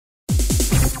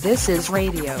This is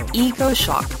Radio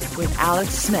Ecoshock with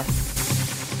Alex Smith.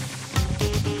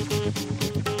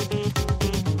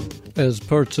 As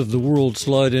parts of the world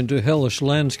slide into hellish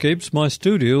landscapes, my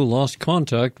studio lost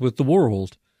contact with the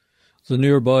world. The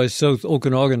nearby South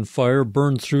Okanagan fire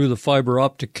burned through the fiber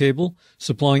optic cable,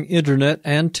 supplying internet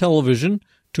and television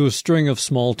to a string of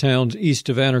small towns east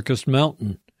of Anarchist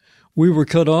Mountain. We were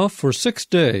cut off for 6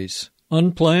 days,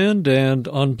 unplanned and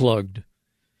unplugged.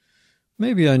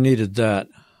 Maybe I needed that.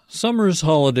 Summer's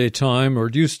holiday time, or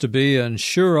it used to be, and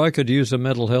sure I could use a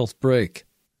mental health break.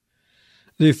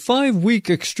 The 5-week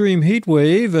extreme heat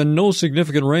wave and no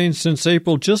significant rain since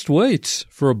April just waits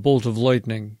for a bolt of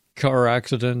lightning, car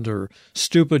accident, or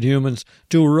stupid humans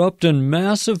to erupt in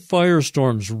massive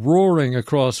firestorms roaring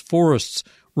across forests,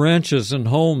 ranches, and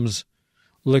homes,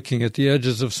 licking at the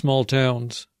edges of small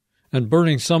towns, and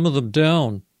burning some of them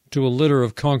down to a litter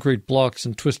of concrete blocks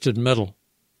and twisted metal.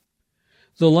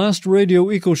 The last Radio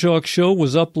Ecoshock show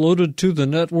was uploaded to the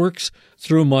networks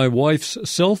through my wife's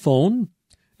cell phone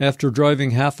after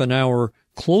driving half an hour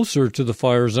closer to the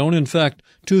fire zone, in fact,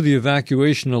 to the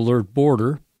evacuation alert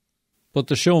border. But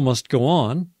the show must go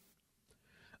on.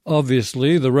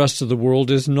 Obviously, the rest of the world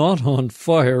is not on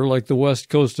fire like the west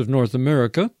coast of North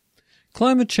America.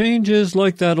 Climate change is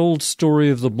like that old story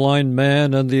of the blind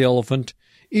man and the elephant.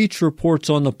 Each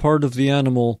reports on the part of the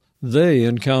animal they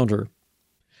encounter.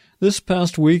 This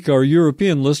past week, our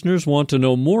European listeners want to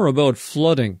know more about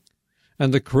flooding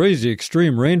and the crazy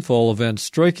extreme rainfall events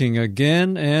striking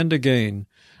again and again.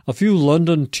 A few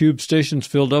London tube stations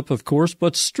filled up, of course,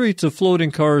 but streets of floating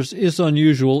cars is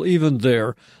unusual even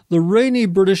there. The rainy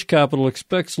British capital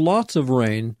expects lots of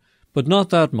rain, but not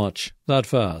that much, that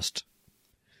fast.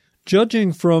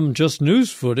 Judging from just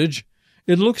news footage,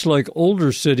 it looks like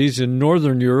older cities in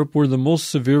northern Europe were the most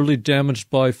severely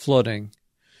damaged by flooding.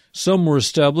 Some were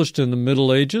established in the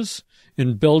Middle Ages.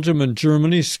 In Belgium and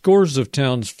Germany, scores of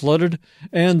towns flooded,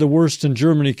 and the worst in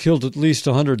Germany killed at least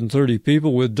 130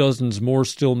 people, with dozens more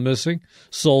still missing.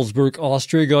 Salzburg,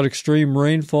 Austria got extreme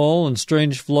rainfall and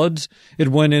strange floods. It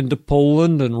went into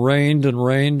Poland and rained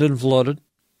and flooded.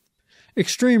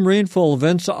 Extreme rainfall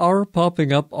events are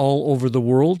popping up all over the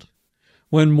world.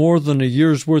 When more than a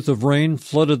year's worth of rain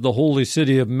flooded the holy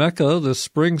city of Mecca this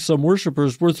spring, some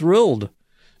worshippers were thrilled,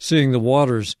 seeing the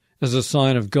waters as a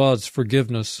sign of God's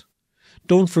forgiveness.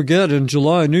 Don't forget, in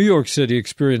July, New York City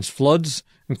experienced floods,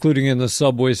 including in the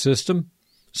subway system.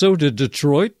 So did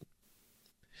Detroit.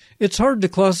 It's hard to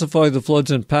classify the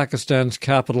floods in Pakistan's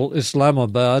capital,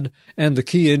 Islamabad, and the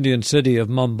key Indian city of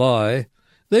Mumbai.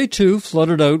 They, too,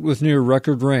 flooded out with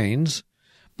near-record rains.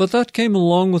 But that came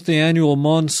along with the annual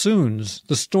monsoons,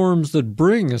 the storms that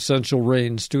bring essential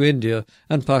rains to India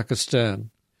and Pakistan.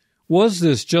 Was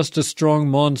this just a strong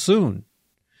monsoon?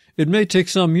 It may take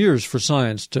some years for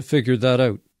science to figure that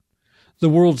out. The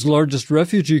world's largest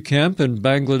refugee camp in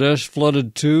Bangladesh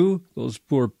flooded too. Those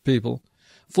poor people.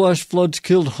 Flash floods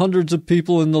killed hundreds of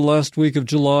people in the last week of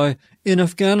July in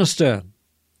Afghanistan,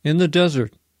 in the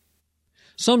desert.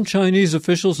 Some Chinese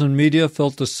officials and media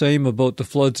felt the same about the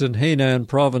floods in Hainan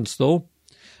province, though.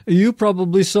 You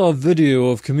probably saw a video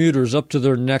of commuters up to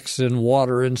their necks in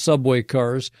water in subway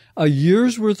cars. A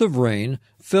year's worth of rain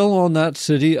fell on that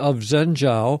city of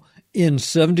Zhengzhou in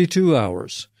 72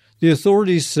 hours. The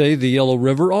authorities say the Yellow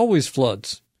River always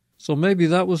floods, so maybe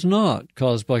that was not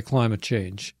caused by climate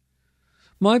change.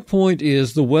 My point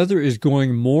is the weather is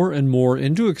going more and more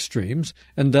into extremes,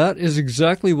 and that is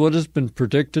exactly what has been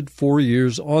predicted for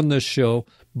years on this show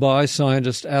by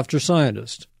scientist after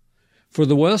scientist. For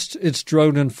the West, it's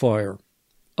drought and fire.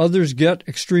 Others get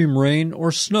extreme rain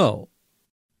or snow.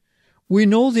 We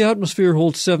know the atmosphere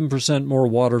holds 7% more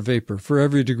water vapor for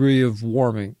every degree of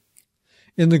warming.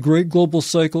 In the Great Global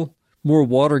Cycle, more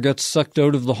water gets sucked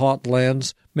out of the hot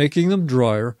lands, making them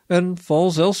drier, and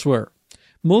falls elsewhere.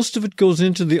 Most of it goes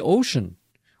into the ocean,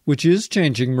 which is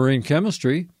changing marine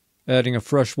chemistry, adding a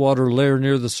freshwater layer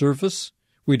near the surface.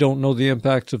 We don't know the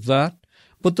impacts of that,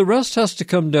 but the rest has to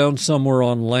come down somewhere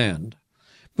on land.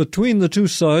 Between the two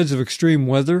sides of extreme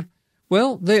weather,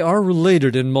 well, they are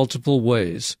related in multiple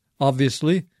ways.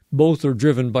 Obviously, both are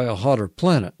driven by a hotter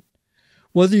planet.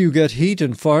 Whether you get heat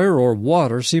and fire or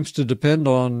water seems to depend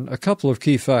on a couple of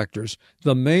key factors.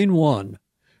 The main one,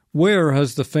 where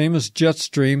has the famous jet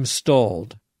stream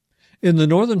stalled? In the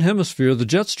Northern Hemisphere, the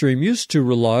jet stream used to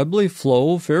reliably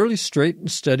flow fairly straight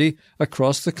and steady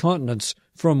across the continents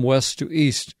from west to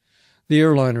east. The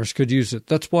airliners could use it.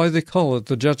 That's why they call it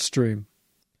the jet stream.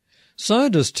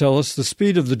 Scientists tell us the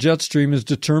speed of the jet stream is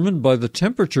determined by the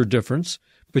temperature difference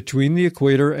between the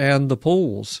equator and the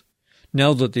poles.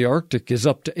 Now that the Arctic is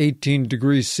up to 18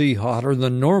 degrees C hotter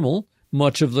than normal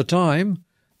much of the time,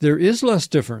 there is less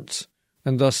difference,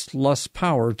 and thus less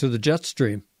power to the jet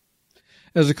stream.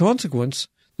 As a consequence,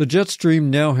 the jet stream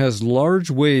now has large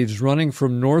waves running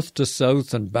from north to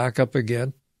south and back up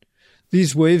again.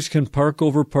 These waves can park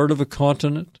over part of a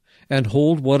continent and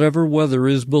hold whatever weather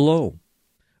is below.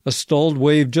 A stalled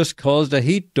wave just caused a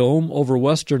heat dome over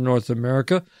western North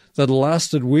America that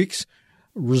lasted weeks,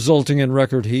 resulting in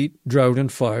record heat, drought,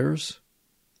 and fires.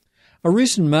 A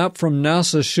recent map from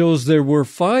NASA shows there were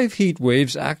 5 heat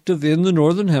waves active in the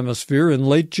Northern Hemisphere in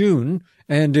late June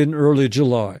and in early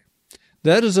July.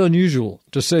 That is unusual,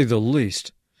 to say the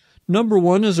least. Number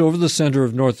 1 is over the center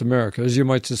of North America, as you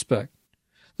might suspect.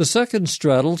 The second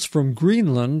straddles from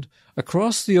Greenland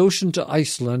across the ocean to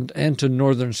Iceland and to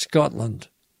northern Scotland.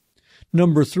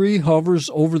 Number 3 hovers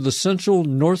over the central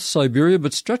North Siberia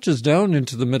but stretches down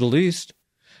into the Middle East.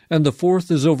 And the fourth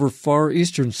is over far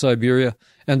eastern Siberia,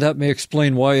 and that may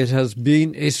explain why it has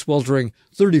been a sweltering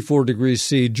 34 degrees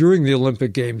C during the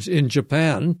Olympic Games in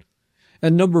Japan.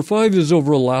 And number 5 is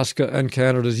over Alaska and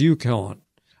Canada's Yukon.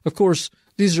 Of course,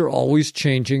 these are always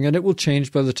changing, and it will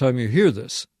change by the time you hear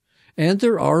this. And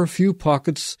there are a few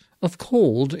pockets of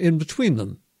cold in between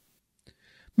them.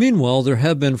 Meanwhile, there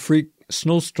have been freak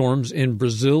snowstorms in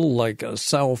Brazil like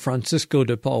São Francisco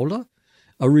de Paula,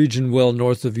 a region well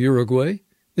north of Uruguay.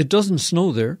 It doesn't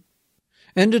snow there.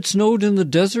 And it snowed in the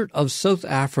desert of South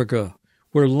Africa,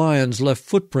 where lions left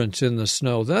footprints in the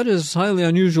snow. That is highly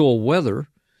unusual weather.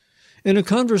 In a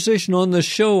conversation on this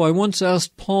show, I once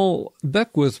asked Paul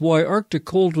Beckwith why Arctic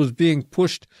cold was being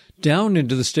pushed down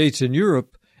into the States and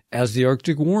Europe as the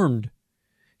Arctic warmed.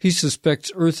 He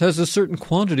suspects Earth has a certain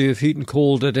quantity of heat and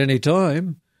cold at any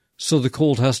time, so the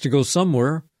cold has to go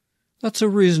somewhere. That's a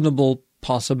reasonable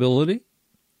possibility.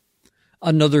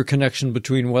 Another connection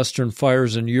between Western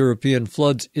fires and European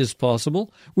floods is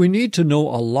possible. We need to know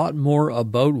a lot more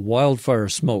about wildfire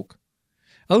smoke.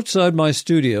 Outside my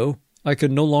studio, I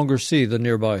can no longer see the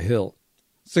nearby hill.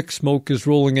 Thick smoke is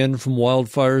rolling in from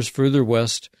wildfires further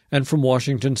west and from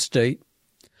Washington state.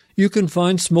 You can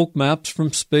find smoke maps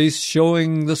from space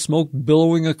showing the smoke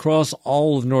billowing across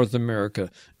all of North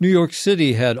America. New York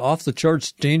City had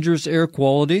off-the-charts dangerous air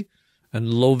quality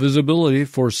and low visibility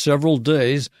for several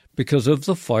days because of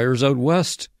the fires out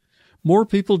west. More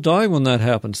people die when that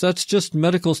happens. That's just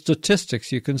medical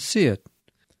statistics. You can see it.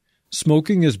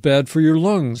 Smoking is bad for your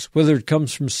lungs, whether it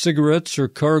comes from cigarettes or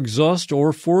car exhaust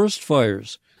or forest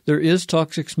fires. There is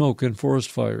toxic smoke in forest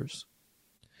fires.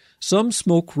 Some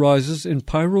smoke rises in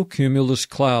pyrocumulus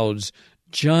clouds,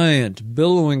 giant,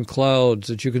 billowing clouds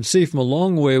that you can see from a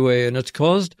long way away, and it's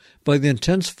caused by the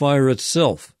intense fire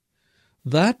itself.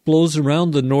 That blows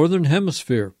around the northern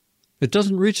hemisphere. It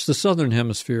doesn't reach the southern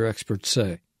hemisphere, experts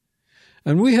say.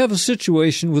 And we have a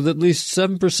situation with at least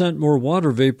 7% more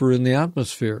water vapor in the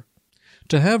atmosphere.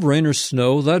 To have rain or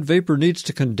snow, that vapor needs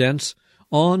to condense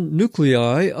on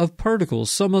nuclei of particles,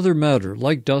 some other matter,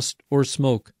 like dust or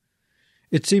smoke.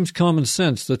 It seems common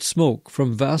sense that smoke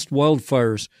from vast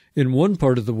wildfires in one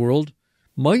part of the world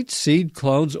might seed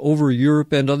clouds over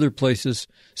Europe and other places,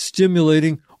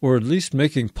 stimulating or at least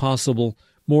making possible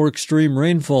more extreme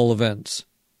rainfall events,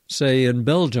 say in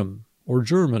Belgium or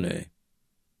Germany.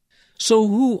 So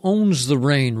who owns the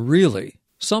rain, really?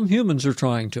 Some humans are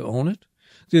trying to own it.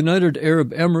 The United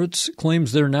Arab Emirates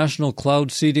claims their national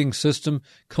cloud seeding system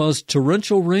caused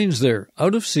torrential rains there,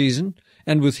 out of season,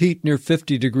 and with heat near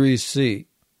 50 degrees C.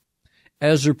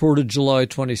 As reported July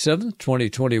 27,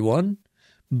 2021,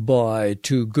 by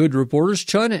two good reporters,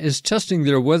 China is testing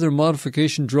their weather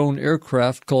modification drone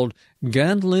aircraft called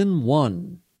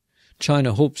Ganlin-1.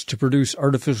 China hopes to produce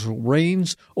artificial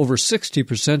rains over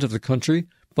 60% of the country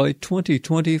by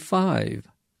 2025.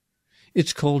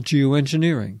 It's called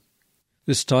geoengineering.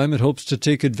 This time it hopes to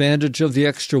take advantage of the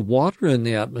extra water in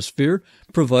the atmosphere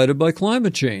provided by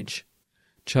climate change.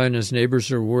 China's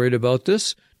neighbors are worried about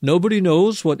this. Nobody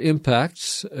knows what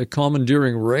impacts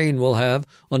commandeering rain will have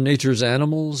on nature's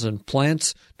animals and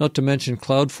plants, not to mention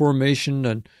cloud formation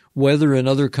and weather in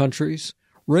other countries.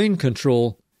 Rain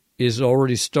control is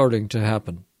already starting to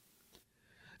happen.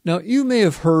 Now, you may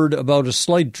have heard about a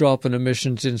slight drop in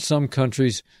emissions in some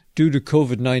countries due to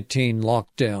COVID-19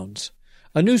 lockdowns.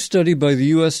 A new study by the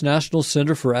U.S. National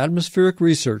Center for Atmospheric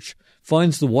Research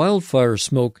finds the wildfire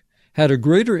smoke had a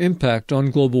greater impact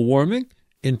on global warming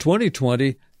in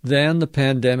 2020 than the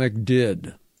pandemic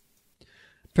did.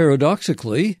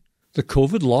 Paradoxically, the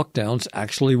COVID lockdowns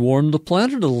actually warmed the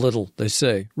planet a little, they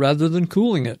say, rather than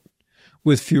cooling it.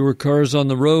 With fewer cars on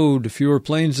the road, fewer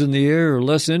planes in the air,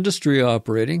 less industry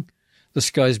operating, the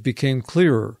skies became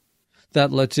clearer.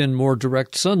 That lets in more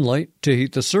direct sunlight to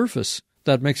heat the surface.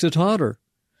 That makes it hotter.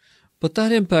 But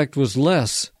that impact was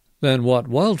less than what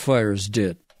wildfires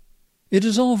did. It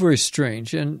is all very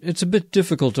strange, and it's a bit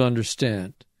difficult to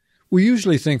understand. We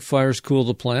usually think fires cool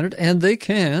the planet, and they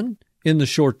can, in the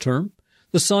short term.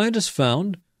 The scientists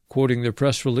found, quoting their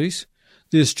press release,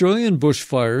 the Australian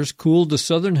bushfires cooled the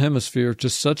southern hemisphere to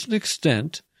such an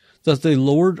extent that they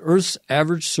lowered Earth's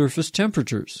average surface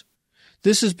temperatures.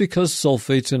 This is because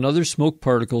sulfates and other smoke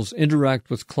particles interact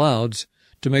with clouds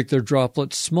to make their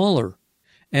droplets smaller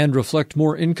and reflect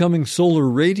more incoming solar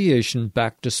radiation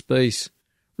back to space,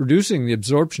 reducing the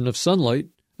absorption of sunlight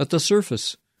at the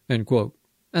surface, end quote.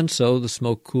 And so the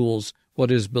smoke cools what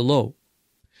is below.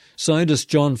 Scientist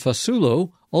John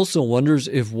Fasulo also wonders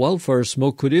if wildfire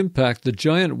smoke could impact the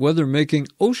giant weather-making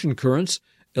ocean currents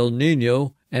El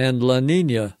Niño and La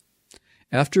Niña.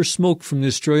 After smoke from the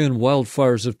Australian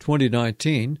wildfires of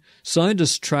 2019,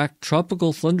 scientists tracked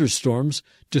tropical thunderstorms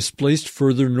displaced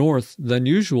further north than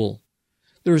usual.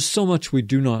 There is so much we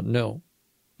do not know.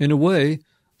 In a way,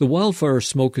 the wildfire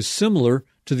smoke is similar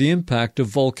to the impact of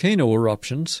volcano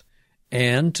eruptions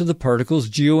and to the particles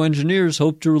geoengineers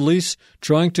hope to release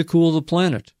trying to cool the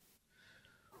planet.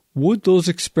 Would those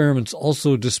experiments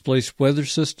also displace weather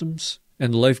systems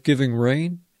and life-giving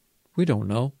rain? We don't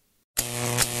know.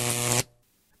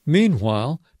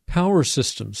 Meanwhile, power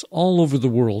systems all over the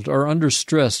world are under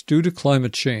stress due to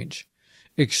climate change.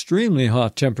 Extremely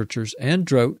hot temperatures and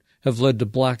drought have led to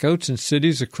blackouts in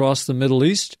cities across the Middle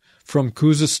East, from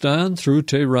Khuzestan through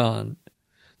Tehran.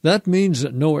 That means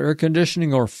that no air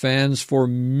conditioning or fans for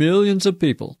millions of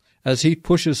people as heat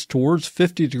pushes towards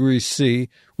 50 degrees C,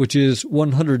 which is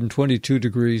 122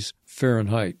 degrees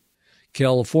Fahrenheit.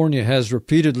 California has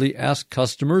repeatedly asked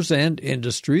customers and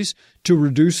industries to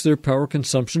reduce their power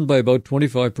consumption by about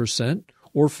 25%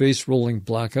 or face rolling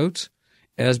blackouts.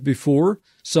 As before,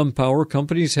 some power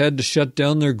companies had to shut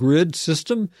down their grid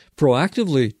system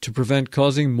proactively to prevent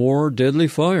causing more deadly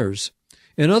fires.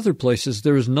 In other places,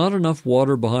 there is not enough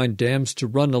water behind dams to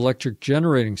run electric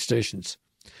generating stations.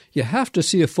 You have to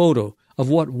see a photo of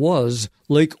what was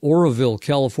Lake Oroville,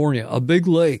 California, a big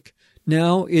lake.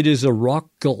 Now it is a rock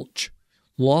gulch.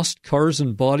 Lost cars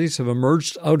and bodies have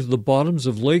emerged out of the bottoms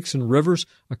of lakes and rivers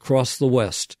across the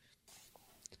West.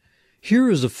 Here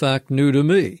is a fact new to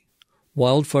me.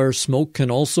 Wildfire smoke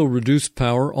can also reduce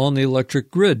power on the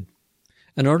electric grid.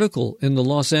 An article in the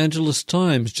Los Angeles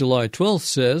Times, July 12th,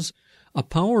 says, a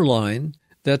power line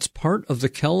that's part of the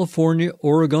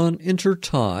California-Oregon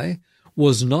intertie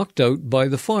was knocked out by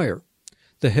the fire.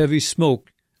 The heavy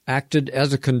smoke acted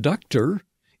as a conductor,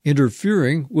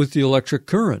 interfering with the electric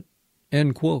current.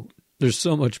 End quote. There's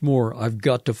so much more I've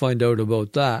got to find out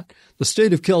about that. The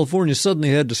state of California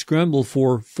suddenly had to scramble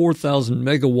for 4,000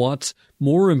 megawatts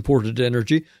more imported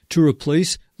energy to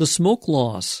replace the smoke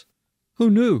loss. Who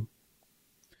knew?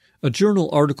 A journal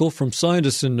article from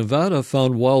scientists in Nevada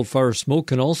found wildfire smoke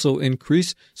can also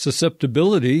increase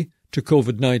susceptibility to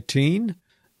COVID-19.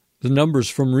 The numbers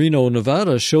from Reno,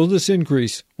 Nevada show this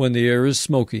increase when the air is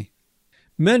smoky.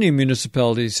 Many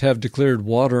municipalities have declared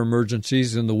water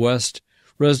emergencies in the West.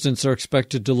 Residents are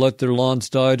expected to let their lawns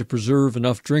die to preserve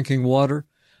enough drinking water.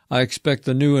 I expect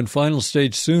the new and final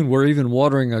stage soon where even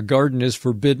watering a garden is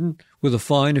forbidden, with a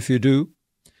fine if you do.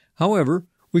 However,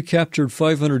 we captured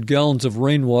 500 gallons of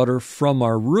rainwater from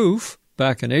our roof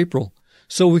back in April,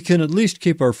 so we can at least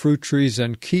keep our fruit trees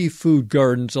and key food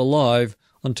gardens alive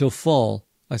until fall,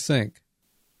 I think.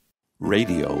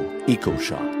 Radio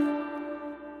Ecoshock.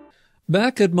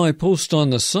 Back at my post on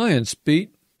the Science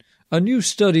Beat, a new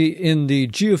study in the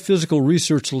Geophysical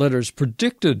Research Letters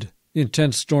predicted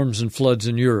intense storms and floods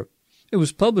in Europe. It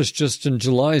was published just on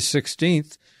July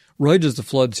 16th, right as the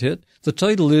floods hit. The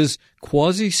title is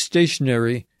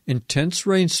Quasi-Stationary Intense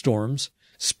Rainstorms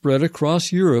Spread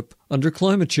Across Europe Under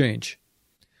Climate Change.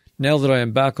 Now that I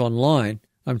am back online,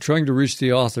 I'm trying to reach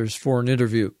the authors for an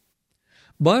interview.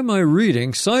 By my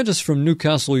reading, scientists from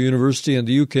Newcastle University and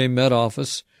the UK Met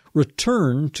Office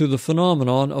returned to the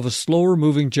phenomenon of a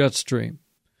slower-moving jet stream.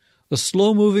 The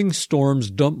slow-moving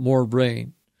storms dump more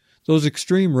rain. Those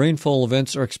extreme rainfall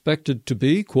events are expected to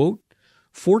be, quote,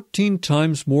 14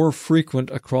 times more frequent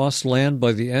across land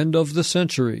by the end of the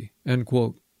century, end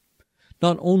quote.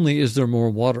 Not only is there more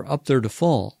water up there to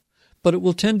fall, but it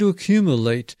will tend to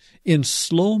accumulate in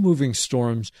slow-moving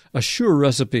storms, a sure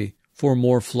recipe for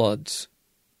more floods.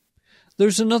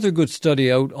 There's another good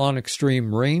study out on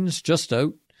extreme rains, just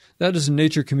out. That is in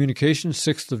Nature Communications,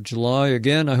 6th of July.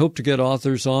 Again, I hope to get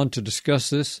authors on to discuss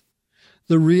this.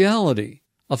 The reality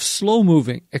of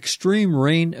slow-moving, extreme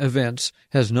rain events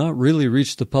has not really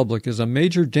reached the public as a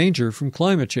major danger from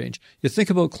climate change. You think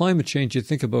about climate change, you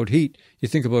think about heat, you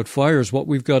think about fires, what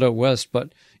we've got out west,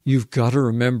 but you've got to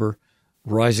remember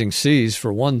Rising seas,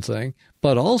 for one thing,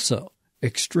 but also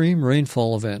extreme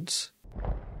rainfall events.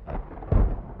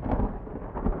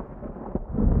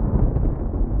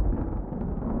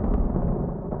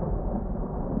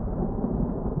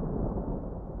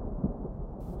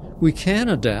 We can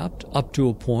adapt up to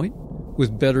a point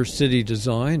with better city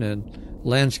design and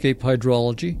landscape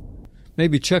hydrology.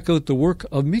 Maybe check out the work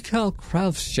of Mikhail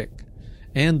Kravchik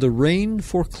and the Rain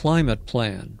for Climate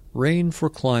Plan. Rain for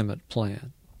Climate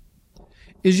Plan.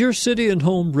 Is your city and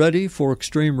home ready for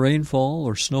extreme rainfall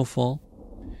or snowfall?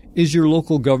 Is your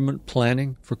local government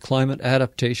planning for climate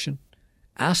adaptation?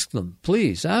 Ask them,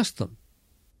 please, ask them.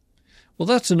 Well,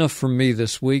 that's enough from me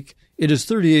this week. It is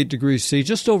 38 degrees C,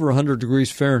 just over 100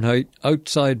 degrees Fahrenheit,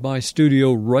 outside my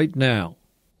studio right now.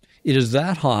 It is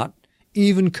that hot,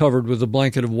 even covered with a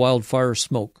blanket of wildfire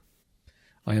smoke.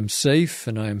 I am safe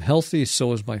and I am healthy,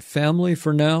 so is my family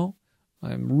for now.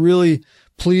 I am really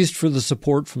pleased for the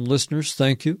support from listeners.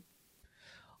 Thank you.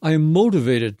 I am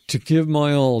motivated to give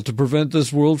my all to prevent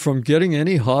this world from getting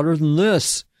any hotter than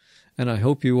this, and I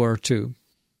hope you are too.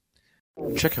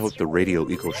 Check out the Radio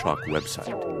Ecoshock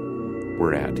website.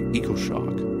 We're at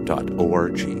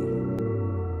ecoshock.org.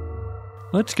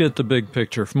 Let's get the big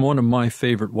picture from one of my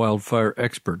favorite wildfire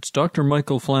experts. Dr.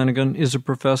 Michael Flanagan is a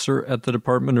professor at the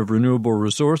Department of Renewable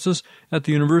Resources at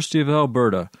the University of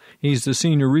Alberta. He's the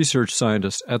senior research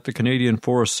scientist at the Canadian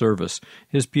Forest Service.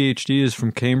 His PhD is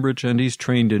from Cambridge, and he's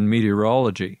trained in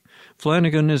meteorology.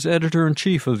 Flanagan is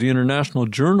editor-in-chief of the International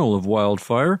Journal of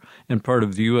Wildfire and part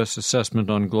of the U.S. Assessment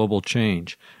on Global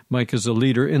Change. Mike is a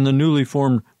leader in the newly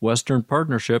formed Western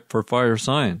Partnership for Fire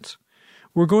Science.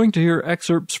 We're going to hear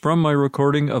excerpts from my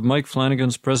recording of Mike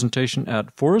Flanagan's presentation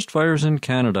at Forest Fires in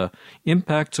Canada,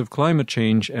 Impacts of Climate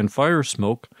Change and Fire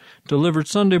Smoke, delivered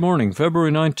Sunday morning,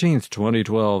 February 19th,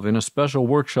 2012, in a special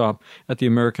workshop at the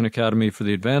American Academy for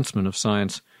the Advancement of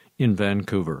Science in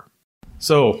Vancouver.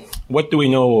 So, what do we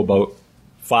know about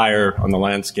fire on the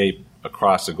landscape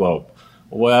across the globe?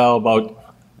 Well,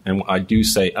 and I do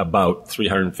say about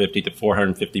 350 to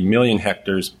 450 million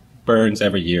hectares burns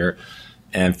every year.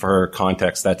 And for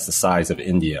context, that's the size of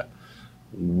India.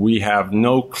 We have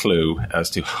no clue as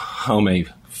to how many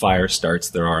fire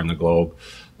starts there are in the globe,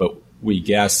 but we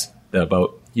guess that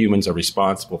about humans are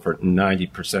responsible for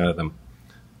 90% of them.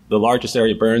 The largest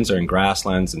area burns are in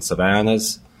grasslands and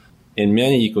savannas. In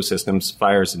many ecosystems,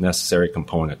 fire is a necessary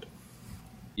component.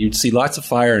 You'd see lots of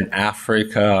fire in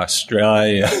Africa,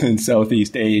 Australia, and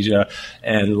Southeast Asia,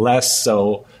 and less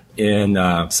so in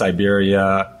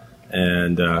Siberia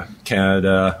and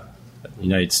Canada,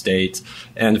 United States,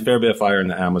 and a fair bit of fire in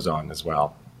the Amazon as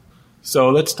well. So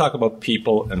let's talk about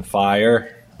people and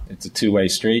fire. It's a two-way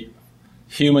street.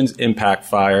 Humans impact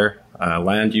fire,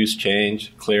 land use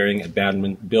change, clearing,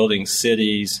 abandonment, building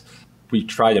cities. We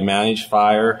try to manage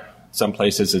fire. Some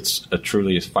places it's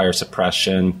truly fire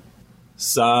suppression.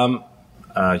 Some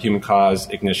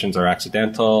human-caused ignitions are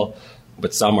accidental,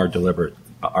 but some are deliberate.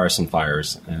 Arson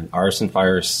fires, and arson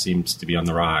fires seems to be on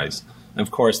the rise. And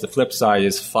of course, the flip side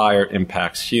is fire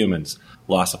impacts humans.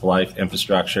 Loss of life,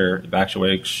 infrastructure,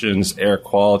 evacuations, air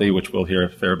quality, which we'll hear a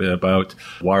fair bit about,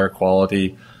 water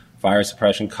quality, fire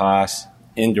suppression costs,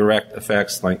 indirect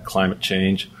effects like climate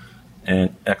change,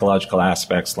 and ecological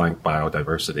aspects like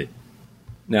biodiversity.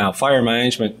 Now, fire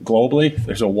management globally,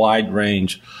 there's a wide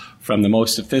range from the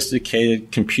most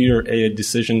sophisticated computer-aided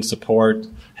decision support,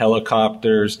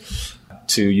 helicopters,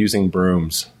 to using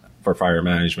brooms for fire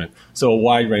management. So a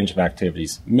wide range of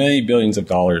activities. Many billions of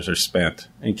dollars are spent.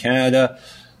 In Canada,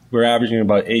 we're averaging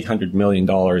about $800 million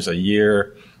a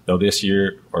year, though this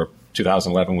year, or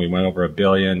 2011, we went over $1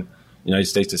 billion. The United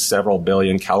States is several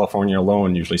billion. California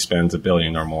alone usually spends $1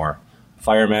 billion or more.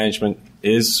 Fire management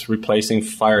is replacing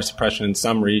fire suppression in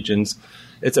some regions.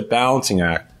 It's a balancing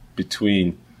act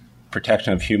between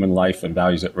protection of human life and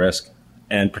values at risk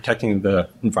and protecting the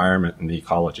environment and the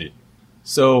ecology.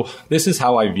 So this is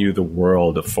how I view the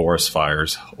world of forest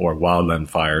fires or wildland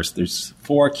fires. There's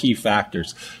 4 key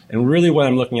factors. And really what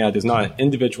I'm looking at is not an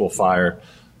individual fire,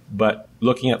 but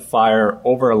looking at fire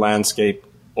over a landscape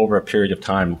over a period of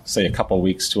time, say a couple of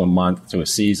weeks to a month to a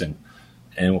season.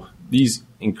 And these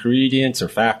ingredients or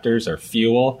factors are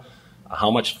fuel, how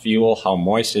much fuel, how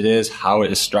moist it is, how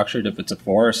it is structured. If it's a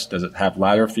forest, does it have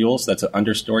ladder fuels that's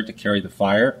understored to carry the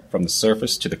fire from the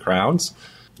surface to the crowns?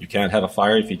 You can't have a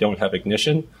fire if you don't have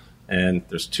ignition. And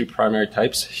there's 2 primary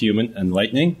types, human and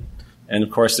lightning. And of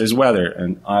course, there's weather.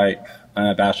 And I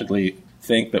unabashedly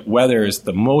think that weather is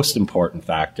the most important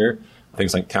factor.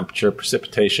 Things like temperature,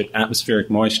 precipitation, atmospheric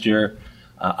moisture,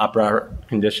 upper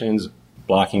conditions,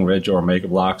 blocking ridge or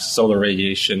megablocks, solar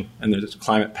radiation, and there's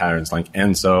climate patterns like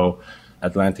ENSO,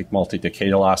 Atlantic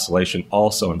multi-decadal oscillation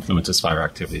also influences fire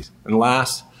activities. And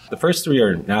last, the first three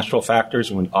are natural factors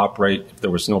and would operate if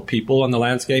there was no people on the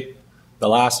landscape. The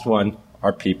last one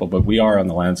are people, but we are on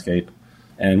the landscape,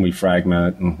 and we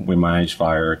fragment and we manage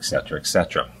fire, et cetera, et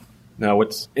cetera. Now,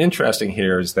 what's interesting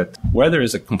here is that weather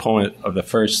is a component of the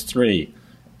first three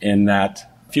in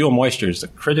that fuel moisture is a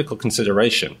critical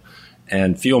consideration,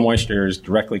 and fuel moisture is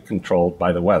directly controlled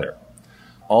by the weather.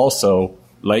 Also,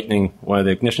 lightning, one of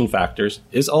the ignition factors,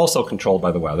 is also controlled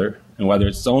by the weather, and weather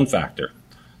is its own factor.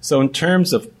 So in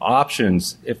terms of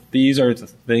options, if these are the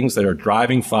things that are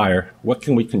driving fire, what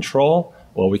can we control?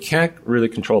 Well, we can't really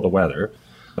control the weather.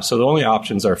 So the only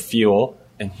options are fuel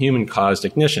and human-caused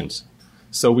ignitions.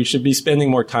 So we should be spending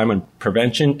more time on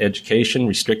prevention, education,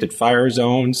 restricted fire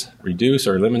zones, reduce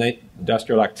or eliminate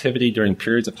industrial activity during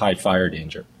periods of high fire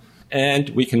danger. And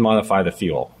we can modify the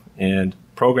fuel. And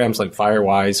programs like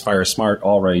FireWise, FireSmart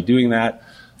already doing that.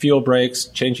 Fuel breaks,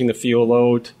 changing the fuel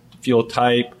load, fuel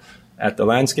type at the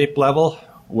landscape level,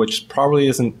 which probably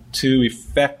isn't too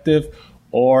effective,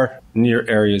 or near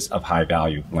areas of high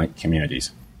value like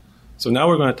communities. So now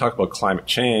we're going to talk about climate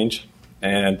change.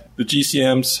 And the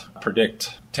GCMs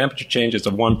predict temperature changes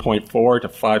of 1.4 to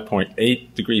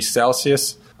 5.8 degrees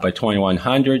Celsius by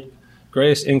 2100.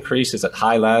 Greatest increases at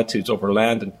high latitudes over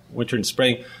land in winter and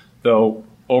spring, though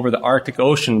over the Arctic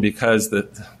Ocean, because the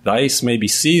ice may be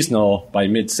seasonal by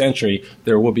mid-century,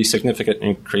 there will be significant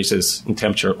increases in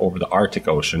temperature over the Arctic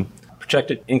Ocean.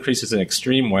 Projected increases in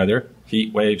extreme weather,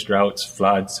 heat waves, droughts,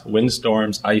 floods,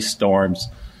 windstorms, ice storms,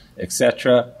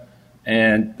 etc.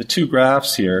 And the two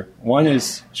graphs here, one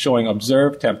is showing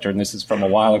observed temperature, and this is from a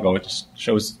while ago. It just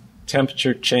shows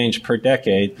temperature change per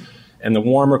decade, and the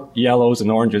warmer yellows and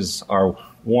oranges are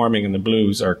warming and the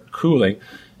blues are cooling.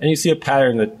 And you see a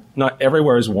pattern that not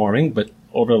everywhere is warming, but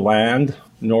over land,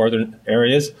 northern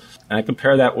areas. And I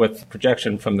compare that with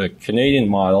projection from the Canadian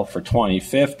model for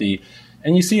 2050,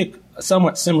 and you see a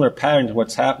somewhat similar pattern to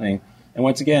what's happening. And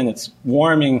once again, it's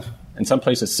warming, in some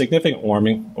places significant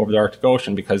warming over the Arctic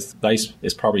Ocean because the ice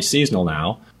is probably seasonal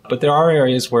now. But there are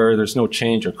areas where there's no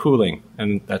change or cooling,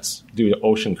 and that's due to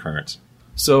ocean currents.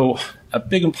 So a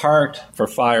big part for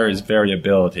fire is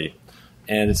variability.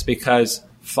 And it's because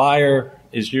fire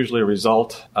is usually a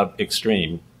result of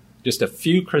extreme. Just a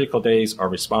few critical days are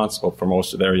responsible for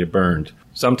most of the area burned.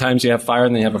 Sometimes you have fire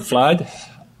and then you have a flood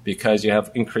because you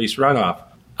have increased runoff.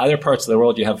 Other parts of the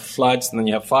world, you have floods and then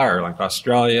you have fire, like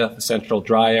Australia, the central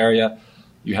dry area.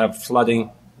 You have flooding,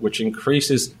 which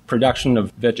increases production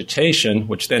of vegetation,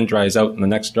 which then dries out in the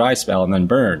next dry spell and then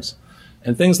burns.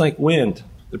 And things like wind.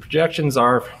 The projections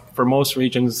are, for most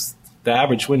regions, the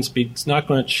average wind speed is not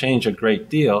going to change a great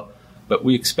deal, but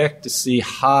we expect to see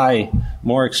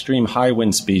more extreme high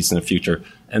wind speeds in the future.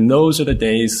 And those are the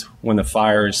days when the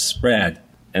fires spread.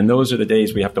 And those are the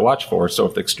days we have to watch for. So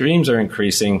if the extremes are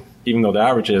increasing, even though the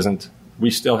average isn't, we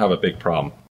still have a big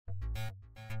problem.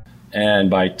 And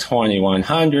by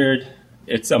 2100,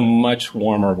 it's a much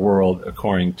warmer world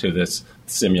according to this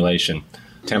simulation.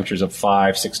 Temperatures of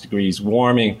 5-6 degrees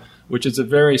warming, which is a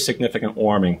very significant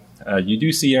warming. You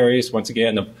do see areas, once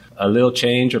again, of a little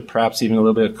change or perhaps even a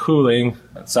little bit of cooling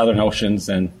at southern oceans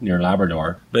and near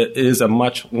Labrador. But it is a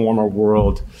much warmer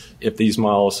world if these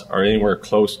models are anywhere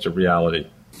close to reality.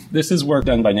 This is work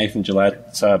done by Nathan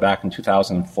Gillette back in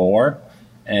 2004,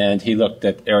 and he looked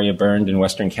at area burned in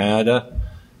Western Canada.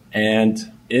 And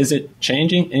is it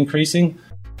changing, increasing?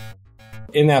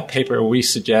 In that paper, we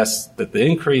suggest that the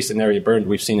increase in area burned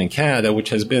we've seen in Canada, which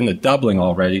has been a doubling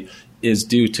already, is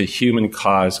due to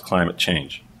human-caused climate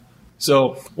change.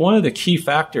 So one of the key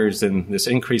factors in this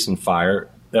increase in fire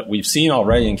that we've seen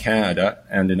already in Canada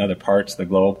and in other parts of the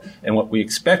globe, and what we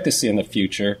expect to see in the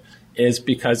future, is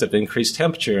because of increased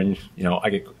temperature. And, I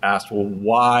get asked, well,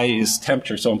 why is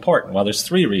temperature so important? Well, there's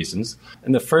three reasons.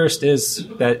 And the first is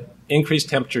that increased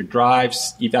temperature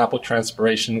drives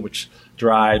evapotranspiration, which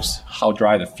drives how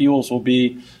dry the fuels will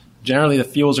be. Generally, the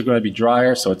fuels are going to be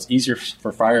drier, so it's easier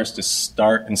for fires to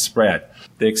start and spread.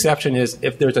 The exception is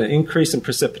if there's an increase in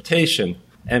precipitation,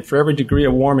 and for every degree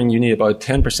of warming, you need about a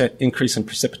 10% increase in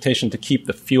precipitation to keep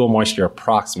the fuel moisture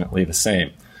approximately the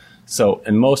same. So,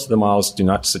 and most of the models do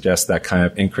not suggest that kind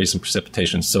of increase in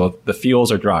precipitation, so the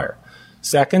fuels are drier.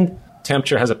 Second,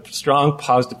 temperature has a strong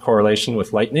positive correlation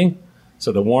with lightning.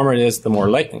 So the warmer it is, the more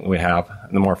lightning we have,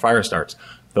 and the more fire starts.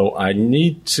 Though I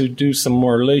need to do some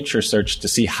more literature search to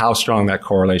see how strong that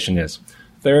correlation is.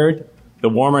 Third, the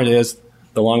warmer it is,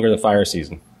 the longer the fire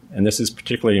season. And this is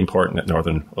particularly important at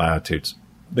northern latitudes.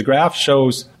 The graph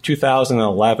shows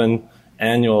 2011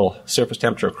 annual surface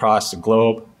temperature across the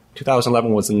globe.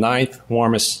 2011 was the 9th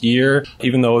warmest year,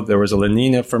 even though there was a La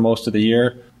Nina for most of the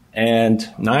year. And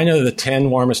 9 of the 10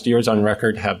 warmest years on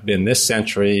record have been this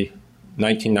century.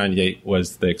 1998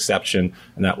 was the exception,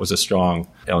 and that was a strong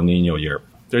El Nino year.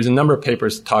 There's a number of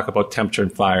papers that talk about temperature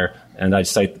and fire, and I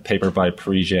cite the paper by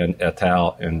Parisian et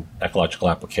al. In Ecological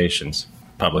Applications,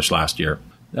 published last year.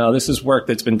 Now, this is work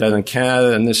that's been done in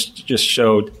Canada, and this just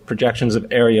showed projections of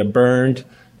area burned.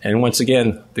 And once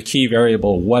again, the key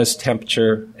variable was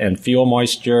temperature and fuel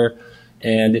moisture,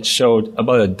 and it showed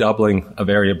about a doubling of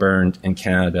area burned in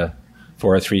Canada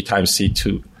for 3 times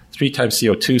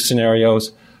CO2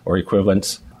 scenarios or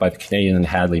equivalents by the Canadian and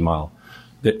Hadley model.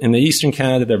 In the Eastern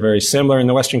Canada, they're very similar. In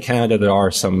the Western Canada, there are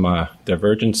some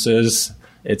divergences.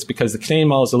 It's because the Canadian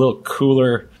model is a little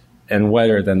cooler and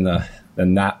wetter than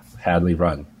that Hadley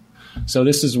run. So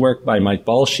this is work by Mike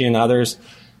Bolshe and others,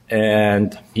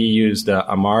 and he used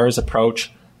a Mars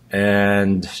approach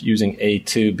and using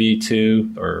A2,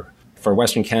 B2, or for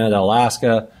Western Canada,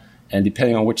 Alaska, and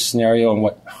depending on which scenario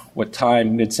and what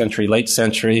time, mid-century, late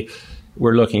century,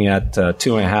 we're looking at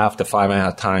 2.5 to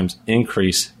 5.5 times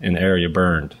increase in area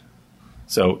burned.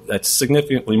 So that's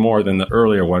significantly more than the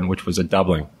earlier one, which was a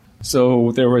doubling.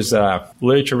 So there was a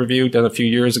literature review done a few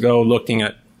years ago looking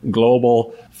at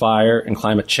global fire and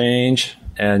climate change,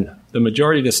 and the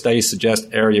majority of the studies suggest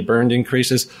area burned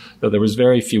increases, though there was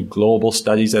very few global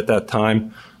studies at that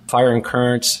time. Fire and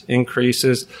currents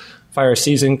increases, fire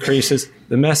season increases.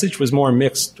 The message was more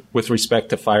mixed with respect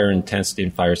to fire intensity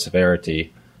and fire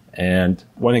severity. And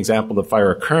one example of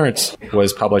fire occurrence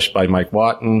was published by Mike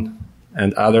Watton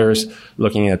and others,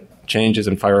 looking at changes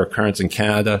in fire occurrence in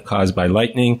Canada caused by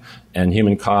lightning and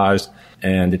human caused.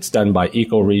 And it's done by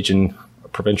ecoregion,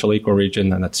 provincial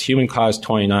ecoregion, and that's human caused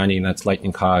 2090, and that's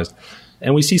lightning caused.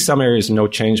 And we see some areas no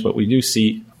change, but we do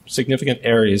see significant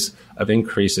areas of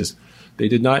increases. They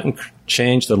did not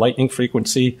change the lightning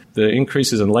frequency. The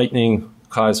increases in lightning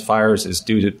caused fires is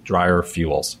due to drier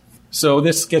fuels. So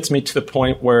this gets me to the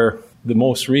point where the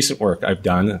most recent work I've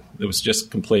done, it was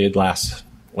just completed last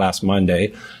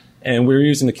Monday, and we're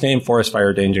using the Canadian Forest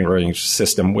Fire Danger Rating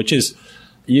System, which is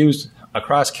used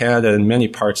across Canada and many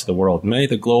parts of the world. Many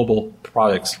of the global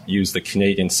products use the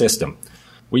Canadian system.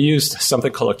 We used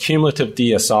something called a cumulative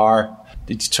DSR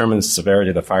to determine the severity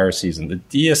of the fire season. The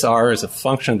DSR is a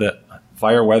function of the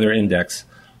Fire Weather Index,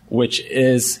 which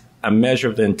is a measure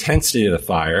of the intensity of the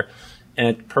fire, and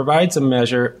it provides a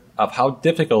measure of how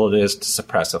difficult it is to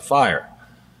suppress a fire.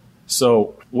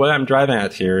 So what I'm driving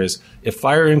at here is if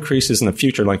fire increases in the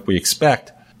future like we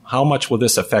expect, how much will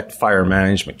this affect fire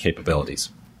management capabilities?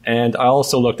 And I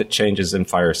also looked at changes in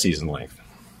fire season length.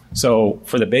 So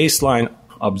for the baseline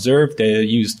observed data,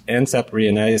 used NCEP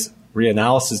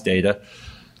reanalysis data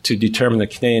to determine the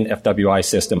Canadian FWI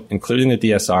system, including the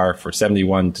DSR for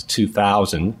 71 to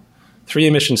 2000. 3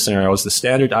 emission scenarios, the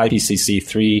standard IPCC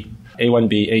 3,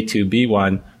 A1B, A2,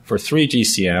 B1, for 3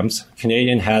 GCMs,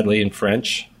 Canadian, Hadley, and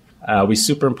French. We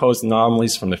superimposed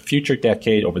anomalies from the future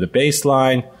decade over the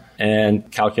baseline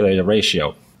and calculated a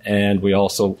ratio. And we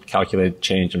also calculated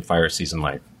change in fire season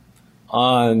length.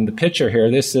 On the picture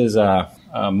here, this is a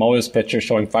MODIS picture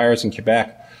showing fires in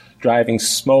Quebec driving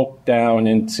smoke down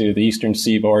into the eastern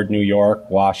seaboard, New York,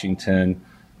 Washington.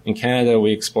 In Canada,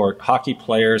 we export hockey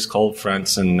players, cold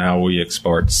fronts, and now we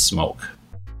export smoke.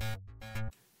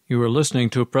 You are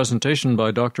listening to a presentation by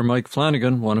Dr. Mike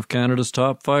Flanagan, one of Canada's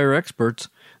top fire experts.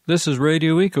 This is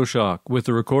Radio Ecoshock with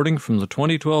a recording from the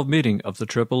 2012 meeting of the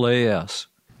AAAS.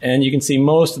 And you can see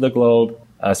most of the globe,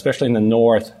 especially in the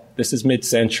north, this is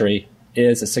mid-century,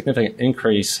 is a significant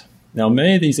increase. Now,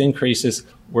 many of these increases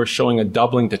were showing a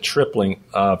doubling to tripling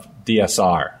of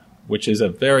DSR, which is a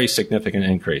very significant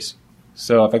increase.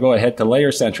 So if I go ahead to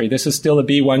later century, this is still a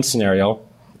B1 scenario,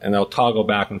 and I'll toggle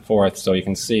back and forth so you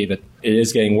can see that it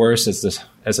is getting worse as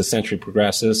the century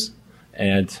progresses,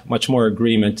 and much more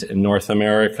agreement in North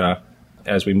America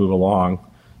as we move along.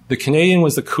 The Canadian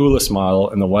was the coolest model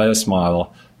and the wettest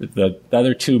model. The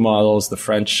other 2 models, the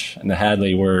French and the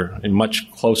Hadley, were in much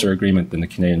closer agreement than the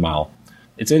Canadian model.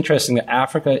 It's interesting that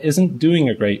Africa isn't doing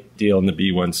a great deal in the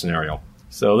B1 scenario.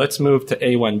 So let's move to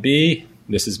A1B.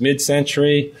 This is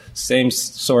mid-century, same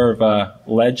sort of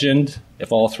legend.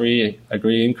 If all 3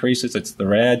 agree increases, it's the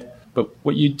red. But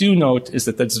what you do note is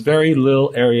that there's very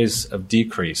little areas of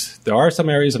decrease. There are some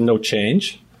areas of no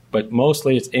change, but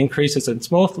mostly it's increases. And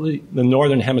it's mostly the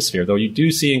northern hemisphere, though you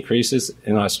do see increases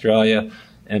in Australia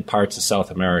and parts of South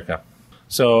America.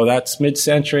 So that's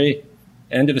mid-century.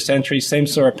 End of the century, same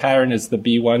sort of pattern as the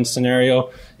B1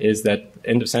 scenario, is that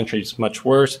end of century is much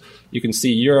worse. You can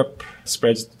see Europe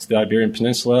spreads to the Iberian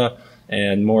Peninsula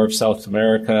and more of South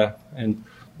America. And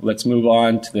let's move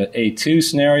on to the A2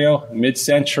 scenario,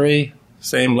 mid-century,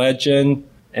 same legend.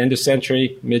 end of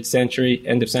century, mid-century,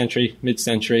 end of century,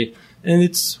 mid-century. And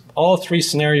it's all three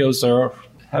scenarios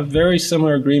have very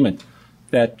similar agreement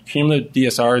that cumulative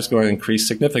DSR is going to increase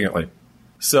significantly.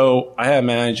 So I had a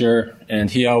manager, and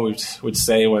he always would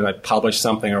say when I published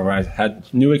something or when I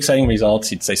had new exciting results,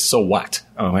 he'd say, "So what?"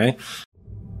 Okay?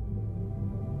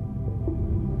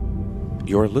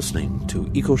 You're listening to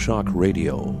Ecoshock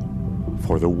Radio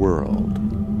for the world.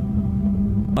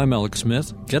 I'm Alex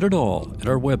Smith. Get it all at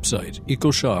our website,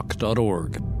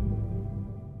 ecoshock.org.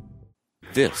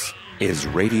 This is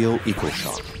Radio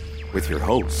Ecoshock with your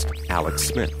host, Alex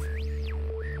Smith.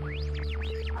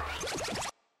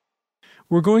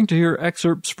 We're going to hear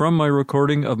excerpts from my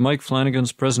recording of Mike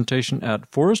Flanagan's presentation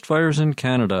at Forest Fires in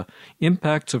Canada,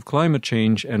 Impacts of Climate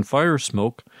Change and Fire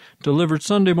Smoke, delivered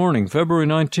Sunday morning, February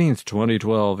 19th,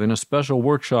 2012, in a special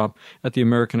workshop at the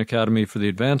American Academy for the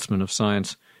Advancement of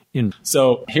Science.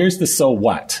 So here's the so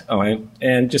what. All right?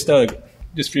 And just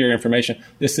for your information,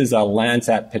 this is a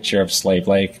Landsat picture of Slave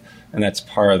Lake, and that's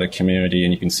part of the community,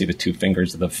 and you can see the two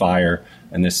fingers of the fire,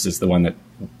 and this is the one that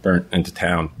burnt into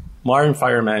town. Modern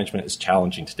fire management is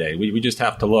challenging today. We just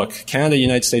have to look. Canada,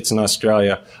 United States, and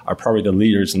Australia are probably the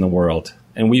leaders in the world.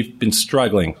 And we've been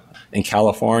struggling in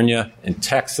California, in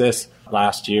Texas.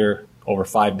 Last year, over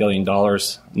 $5 billion. A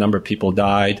number of people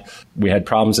died. We had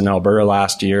problems in Alberta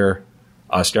last year.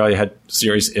 Australia had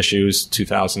serious issues,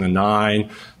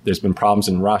 2009. There's been problems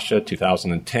in Russia,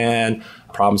 2010.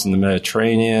 Problems in the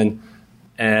Mediterranean.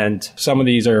 And some of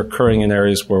these are occurring in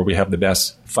areas where we have the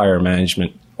best fire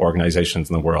management organizations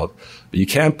in the world. But you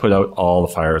can't put out all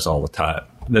the fires all the time.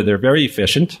 They're very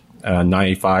efficient.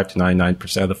 95 to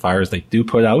 99% of the fires they do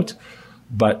put out.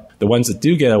 But the ones that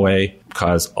do get away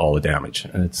cause all the damage.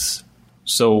 And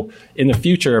so in the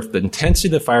future, if the intensity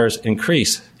of the fires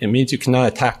increase, it means you cannot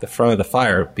attack the front of the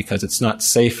fire because it's not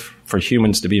safe for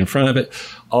humans to be in front of it.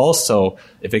 Also,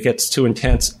 if it gets too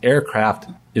intense, aircraft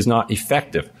is not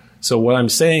effective. So what I'm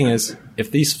saying is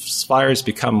if these fires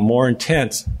become more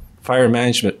intense, fire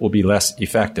management will be less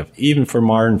effective, even for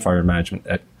modern fire management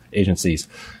agencies.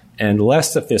 And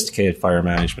less sophisticated fire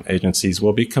management agencies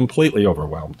will be completely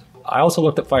overwhelmed. I also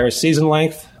looked at fire season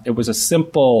length. It was a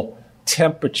simple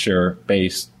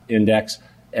temperature-based index,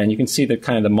 and you can see that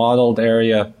kind of the modeled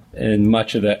area in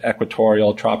much of the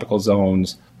equatorial tropical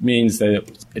zones means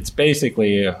that it's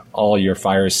basically all your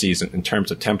fire season in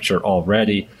terms of temperature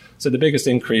already. So the biggest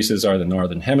increases are the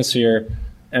northern hemisphere,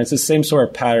 and it's the same sort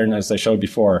of pattern as I showed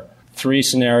before. 3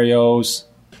 scenarios.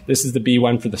 This is the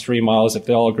B1 for the 3 miles. If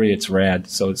they all agree, it's red.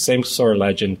 So it's the same sort of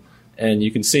legend. And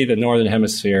you can see the northern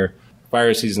hemisphere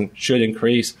fire season should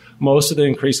increase. Most of the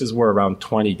increases were around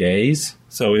 20 days.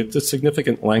 So it's a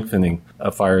significant lengthening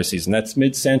of fire season. That's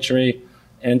mid-century,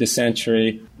 end of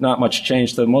century. Not much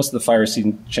change. So most of the fire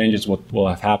season changes will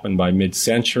have happened by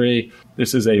mid-century.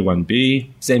 This is A1B.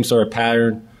 Same sort of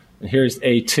pattern. And here's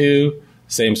A2.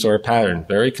 Same sort of pattern.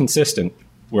 Very consistent.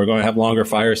 We're going to have longer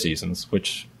fire seasons,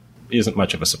 which isn't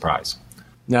much of a surprise.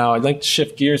 Now, I'd like to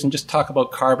shift gears and just talk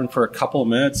about carbon for a couple of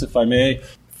minutes, if I may.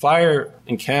 Fire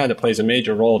in Canada plays a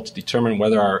major role to determine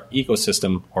whether our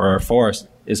ecosystem or our forest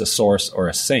is a source or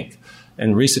a sink.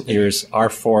 In recent years, our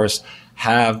forests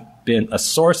have been a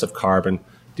source of carbon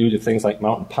due to things like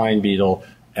mountain pine beetle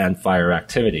and fire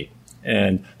activity.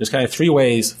 And there's kind of 3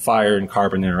 ways fire and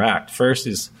carbon interact. First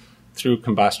is through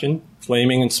combustion,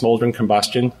 flaming and smoldering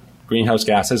combustion. Greenhouse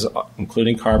gases,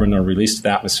 including carbon, are released to the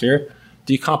atmosphere.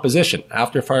 Decomposition.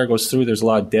 After fire goes through, there's a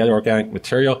lot of dead organic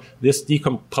material. This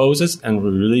decomposes and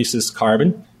releases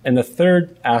carbon. And the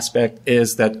third aspect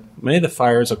is that many of the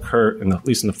fires occur, at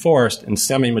least in the forest, in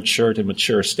semi-mature to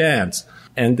mature stands.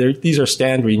 And these are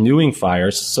stand renewing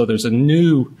fires, so there's a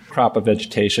new crop of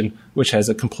vegetation which has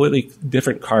a completely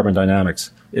different carbon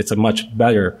dynamics. It's a much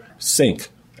better sink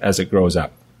as it grows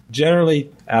up. Generally,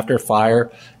 after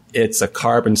fire, it's a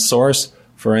carbon source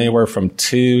for anywhere from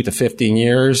 2 to 15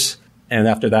 years, and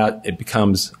after that, it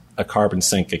becomes a carbon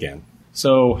sink again.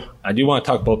 So I do want to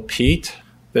talk about peat.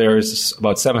 There's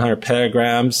about 700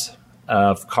 petagrams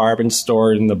of carbon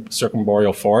stored in the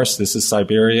circumboreal forest. This is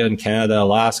Siberia and Canada,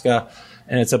 Alaska,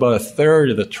 and it's about a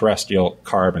third of the terrestrial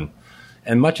carbon.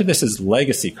 And much of this is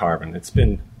legacy carbon. It's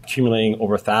been accumulating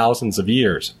over thousands of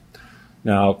years.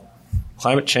 Now,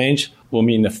 climate change will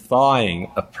mean the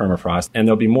thawing of permafrost, and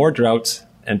there'll be more droughts,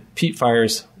 and peat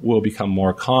fires will become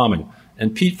more common.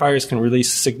 And peat fires can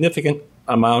release significant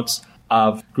amounts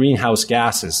of greenhouse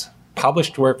gases.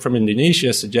 Published work from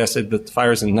Indonesia suggested that the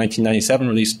fires in 1997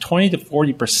 released 20 to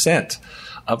 40%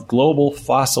 of global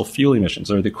fossil fuel emissions,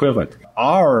 or the equivalent.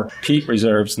 Our peat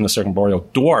reserves in the circumboreal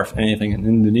dwarf anything in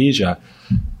Indonesia,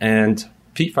 and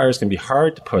peat fires can be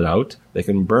hard to put out. They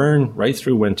can burn right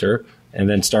through winter. and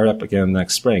then start up again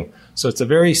next spring. So it's a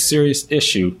very serious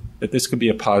issue that this could be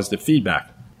a positive feedback.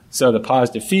 So the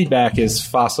positive feedback is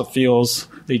fossil fuels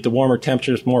lead to warmer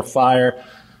temperatures, more fire,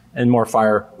 and more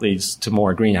fire leads to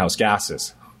more greenhouse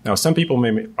gases. Now, some people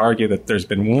may argue that there's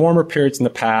been warmer periods in the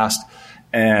past,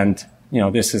 and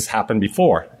this has happened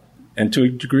before. And to a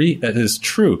degree, that is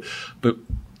true. But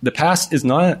the past is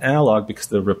not an analog because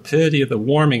the rapidity of the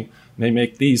warming may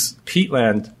make these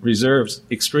peatland reserves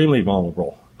extremely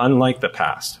vulnerable, unlike the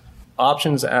past.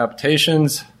 Options,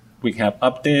 adaptations, we have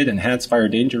updated enhanced fire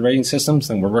danger rating systems,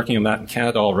 and we're working on that in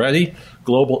Canada already.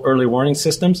 Global early warning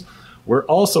systems, we're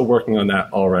also working on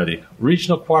that already.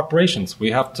 Regional cooperations,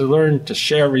 we have to learn to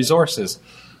share resources.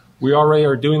 We already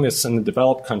are doing this in the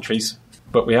developed countries,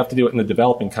 but we have to do it in the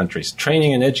developing countries.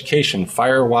 Training and education,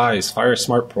 FireWise, Fire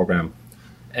Smart program.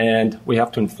 And we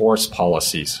have to enforce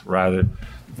policies rather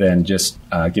than just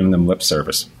giving them lip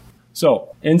service.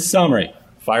 So, in summary,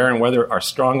 fire and weather are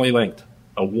strongly linked.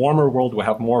 A warmer world will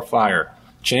have more fire.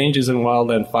 Changes in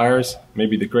wildland fires may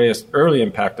be the greatest early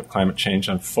impact of climate change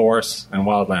on forests and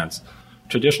wildlands.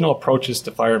 Traditional approaches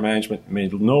to fire management may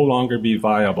no longer be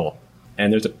viable,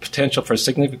 and there's a potential for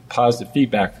significant positive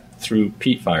feedback through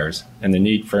peat fires and the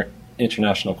need for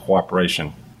international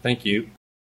cooperation. Thank you.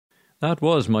 That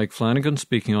was Mike Flanagan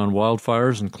speaking on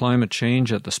wildfires and climate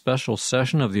change at the special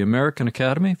session of the American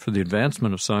Academy for the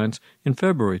Advancement of Science in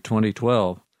February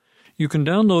 2012. You can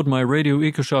download my Radio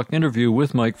Ecoshock interview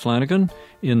with Mike Flanagan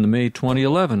in the May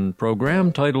 2011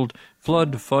 program titled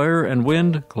Flood, Fire, and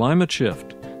Wind, Climate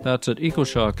Shift. That's at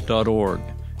ecoshock.org.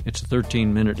 It's a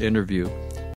 13-minute interview.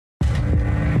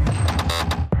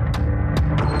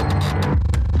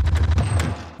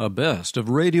 A best of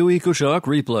Radio Ecoshock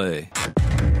replay.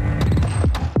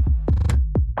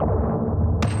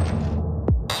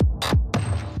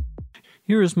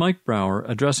 Here is Mike Brower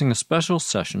addressing a special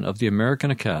session of the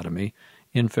American Academy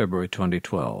in February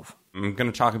 2012. I'm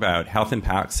going to talk about health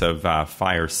impacts of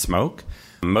fire smoke.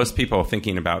 Most people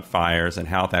thinking about fires and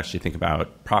health actually think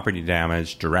about property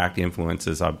damage, direct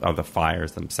influences of the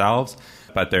fires themselves.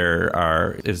 But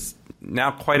there is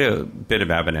now quite a bit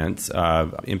of evidence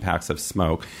of impacts of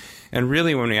smoke. And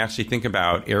really, when we actually think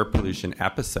about air pollution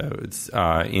episodes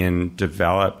in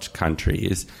developed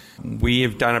countries, we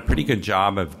have done a pretty good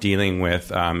job of dealing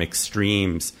with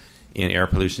extremes in air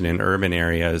pollution in urban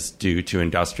areas due to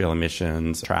industrial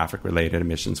emissions, traffic-related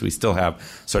emissions. We still have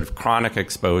sort of chronic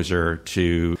exposure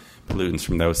to pollutants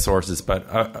from those sources, but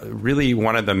really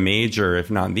one of the major, if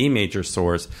not the major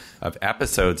source of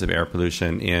episodes of air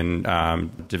pollution in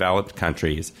developed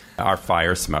countries are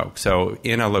fire smoke. So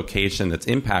in a location that's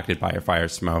impacted by a fire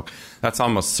smoke, that's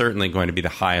almost certainly going to be the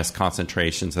highest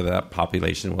concentrations that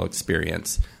population will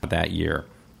experience that year.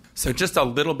 So just a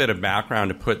little bit of background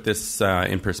to put this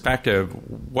in perspective.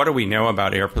 What do we know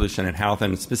about air pollution and health?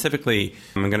 And specifically,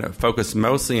 I'm going to focus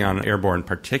mostly on airborne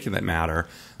particulate matter.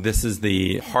 This is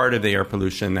the heart of the air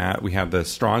pollution that we have the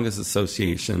strongest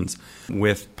associations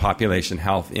with population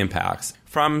health impacts.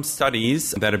 From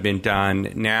studies that have been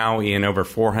done now in over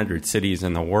 400 cities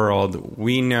in the world,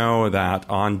 we know that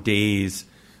on days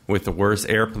with the worst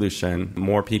air pollution,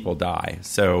 more people die.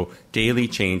 So daily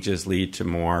changes lead to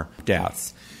more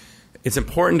deaths. It's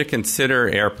important to consider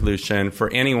air pollution for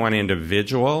any one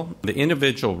individual. The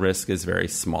individual risk is very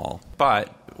small.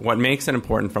 But what makes it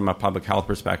important from a public health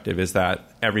perspective is that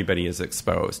everybody is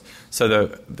exposed. So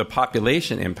the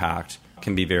population impact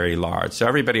can be very large. So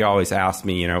everybody always asks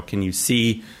me, can you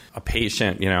see a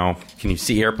patient, can you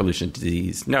see air pollution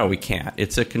disease? No, we can't.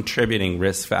 It's a contributing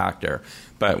risk factor.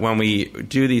 But when we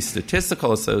do these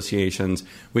statistical associations,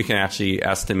 we can actually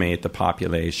estimate the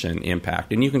population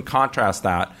impact. And you can contrast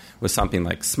that with something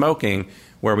like smoking,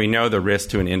 where we know the risk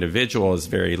to an individual is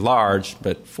very large,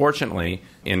 but fortunately,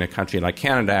 in a country like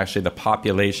Canada, actually the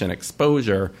population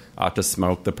exposure to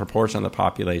smoke, the proportion of the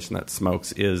population that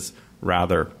smokes is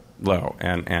rather low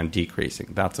and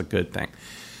decreasing. That's a good thing.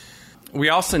 We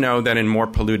also know that in more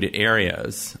polluted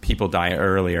areas, people die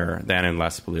earlier than in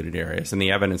less polluted areas. And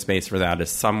the evidence base for that is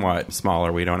somewhat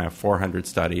smaller. We don't have 400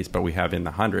 studies, but we have in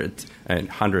the hundreds,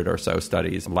 100 or so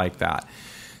studies like that.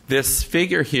 This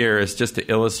figure here is just to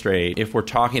illustrate, if we're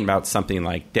talking about something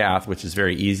like death, which is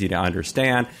very easy to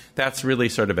understand, that's really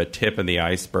sort of a tip of the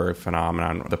iceberg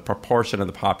phenomenon. The proportion of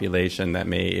the population that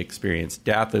may experience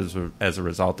death as a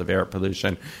result of air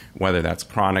pollution, whether that's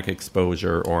chronic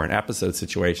exposure or an episode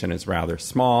situation, is rather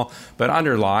small. But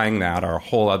underlying that are a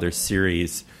whole other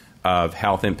series of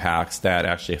health impacts that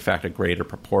actually affect a greater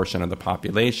proportion of the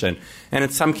population. And in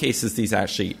some cases, these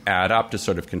actually add up to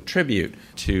sort of contribute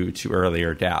to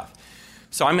earlier death.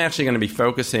 So I'm actually going to be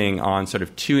focusing on sort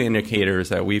of two indicators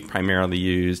that we've primarily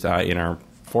used in our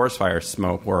forest fire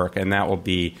smoke work, and that will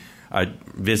be a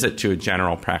visit to a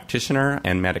general practitioner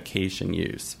and medication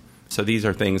use. So these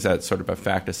are things that sort of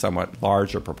affect a somewhat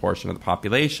larger proportion of the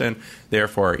population,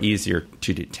 therefore are easier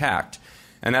to detect.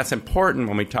 And that's important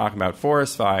when we talk about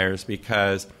forest fires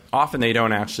because often they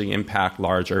don't actually impact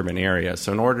large urban areas.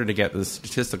 So in order to get the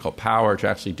statistical power to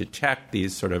actually detect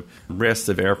these sort of risks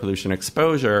of air pollution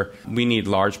exposure, we need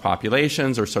large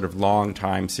populations or sort of long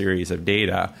time series of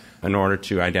data in order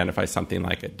to identify something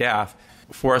like a death.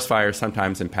 Forest fires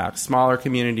sometimes impact smaller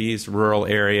communities, rural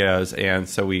areas, and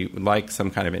so we like some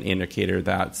kind of an indicator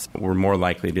that we're more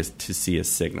likely to see a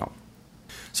signal.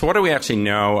 So what do we actually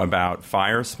know about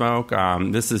fire smoke?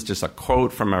 This is just a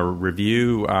quote from a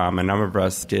review a number of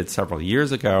us did several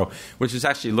years ago, which is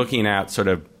actually looking at sort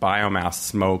of biomass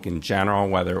smoke in general,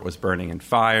 whether it was burning in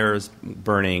fires,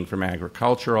 burning from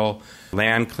agricultural,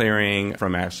 land clearing,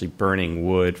 from actually burning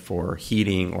wood for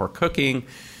heating or cooking.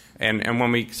 And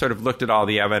when we sort of looked at all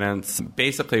the evidence,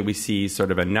 basically we see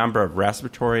sort of a number of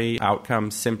respiratory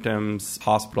outcomes, symptoms,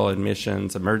 hospital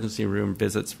admissions, emergency room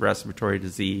visits, respiratory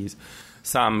disease,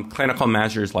 some clinical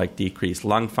measures like decreased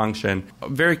lung function,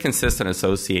 very consistent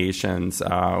associations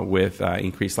with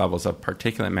increased levels of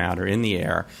particulate matter in the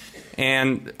air.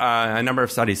 And a number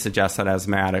of studies suggest that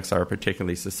asthmatics are a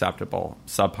particularly susceptible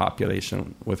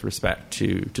subpopulation with respect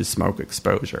to smoke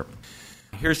exposure.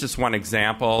 Here's just one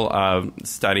example of a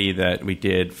study that we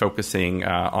did focusing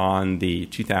on the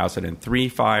 2003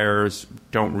 fires.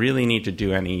 Don't really need to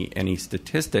do any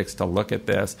statistics to look at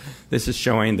this. This is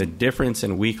showing the difference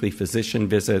in weekly physician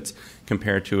visits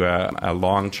compared to a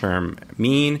long-term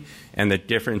mean, and the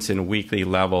difference in weekly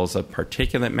levels of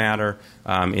particulate matter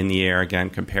in the air, again,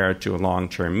 compared to a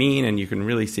long-term mean. And you can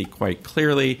really see quite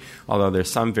clearly, although there's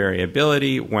some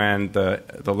variability, when the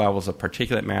levels of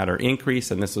particulate matter increase,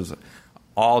 and this was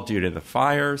all due to the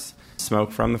fires,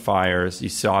 smoke from the fires. You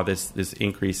saw this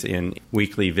increase in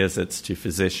weekly visits to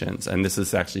physicians, and this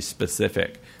is actually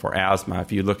specific for asthma.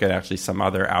 If you look at actually some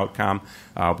other outcome,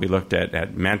 we looked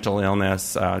at mental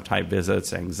illness type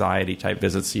visits, anxiety type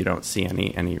visits, you don't see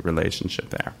any relationship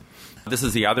there. This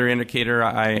is the other indicator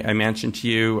I mentioned to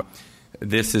you.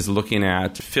 This is looking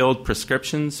at filled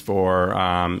prescriptions for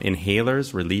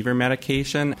inhalers, reliever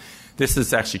medication. This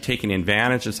is actually taking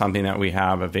advantage of something that we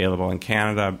have available in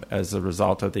Canada as a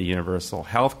result of the universal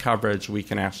health coverage. We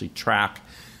can actually track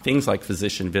things like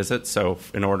physician visits. So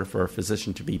in order for a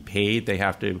physician to be paid, they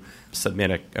have to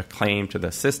submit a claim to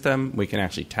the system. We can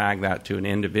actually tag that to an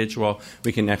individual.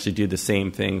 We can actually do the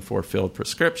same thing for filled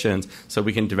prescriptions. So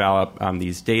we can develop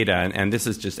these data. And this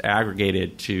is just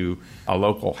aggregated to a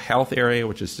local health area,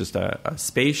 which is just a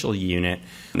spatial unit.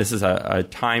 This is a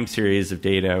time series of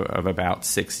data of about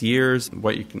 6 years.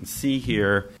 What you can see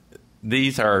here,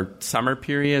 these are summer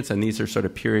periods, and these are sort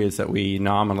of periods that we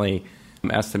nominally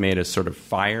estimate as sort of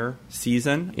fire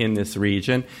season in this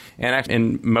region. And actually,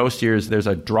 in most years, there's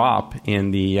a drop in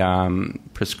the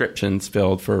prescriptions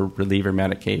filled for reliever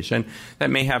medication that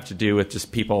may have to do with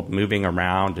just people moving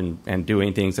around and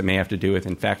doing things that may have to do with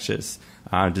infectious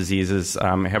diseases.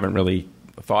 I haven't really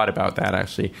thought about that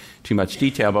actually too much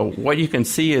detail. But what you can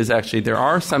see is actually there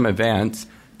are some events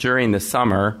during the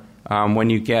summer when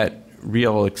you get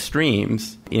real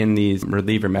extremes in these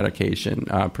reliever medication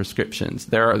prescriptions.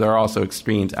 There are also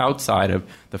extremes outside of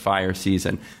the fire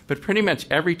season. But pretty much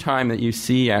every time that you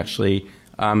see actually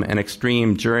an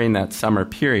extreme during that summer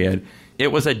period,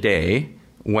 it was a day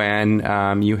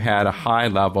when you had a high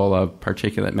level of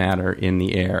particulate matter in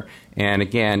the air. And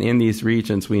again, in these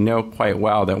regions, we know quite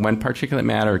well that when particulate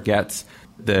matter gets,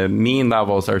 the mean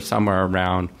levels are somewhere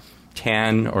around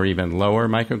 10 or even lower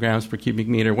micrograms per cubic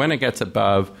meter. When it gets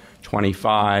above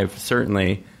 25,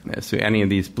 certainly, so any of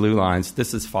these blue lines,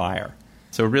 this is fire.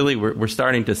 So really, we're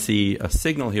starting to see a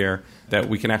signal here that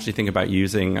we can actually think about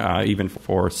using even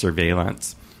for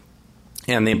surveillance.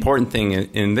 And the important thing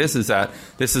in this is that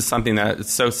this is something that is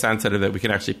so sensitive that we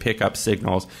can actually pick up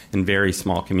signals in very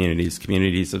small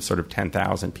communities of sort of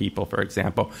 10,000 people, for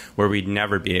example, where we'd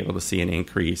never be able to see an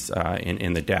increase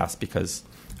in the deaths because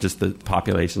just the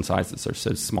population sizes are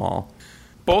so small.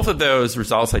 Both of those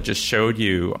results I just showed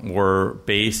you were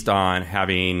based on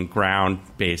having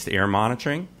ground-based air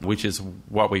monitoring, which is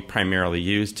what we primarily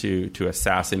use to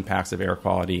assess impacts of air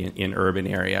quality in urban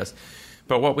areas.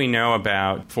 But what we know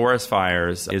about forest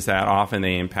fires is that often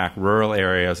they impact rural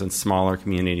areas and smaller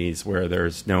communities where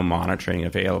there's no monitoring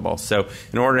available. So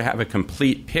in order to have a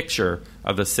complete picture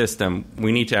of the system,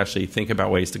 we need to actually think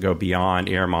about ways to go beyond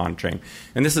air monitoring.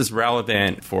 And this is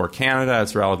relevant for Canada.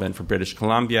 It's relevant for British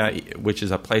Columbia, which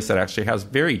is a place that actually has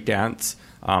very dense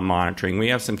monitoring. We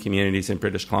have some communities in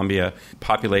British Columbia,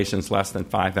 populations less than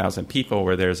 5,000 people,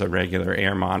 where there's a regular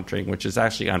air monitoring, which is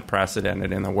actually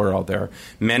unprecedented in the world. There are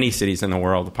many cities in the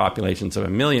world with populations of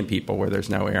 1 million people where there's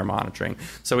no air monitoring.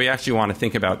 So we actually want to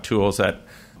think about tools that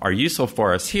are useful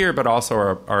for us here, but also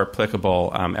are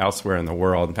applicable elsewhere in the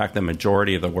world. In fact, the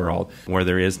majority of the world where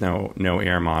there is no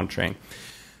air monitoring.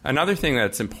 Another thing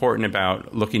that's important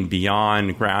about looking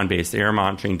beyond ground-based air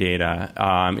monitoring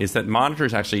data is that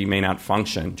monitors actually may not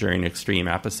function during extreme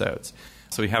episodes.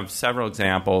 So we have several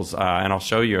examples, and I'll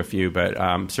show you a few, but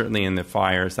certainly in the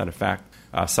fires that affect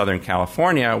Southern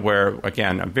California, where,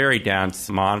 again, a very dense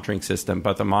monitoring system,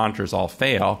 but the monitors all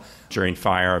fail during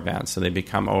fire events, so they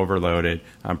become overloaded,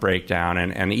 break down,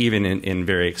 and even in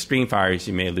very extreme fires,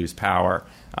 you may lose power,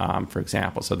 for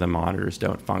example, so the monitors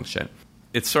don't function.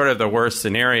 It's sort of the worst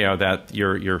scenario that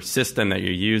your system that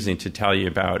you're using to tell you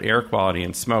about air quality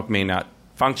and smoke may not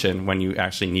function when you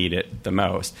actually need it the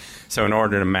most. So in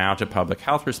order to mount a public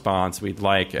health response, we'd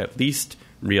like at least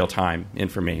real-time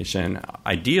information.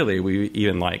 Ideally, we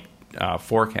even like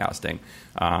forecasting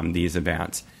these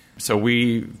events. So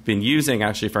we've been using,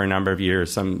 actually for a number of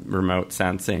years, some remote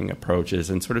sensing approaches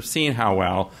and sort of seeing how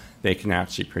well they can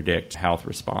actually predict health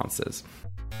responses.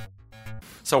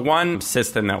 So one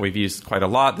system that we've used quite a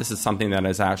lot, this is something that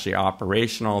is actually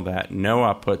operational that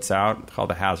NOAA puts out,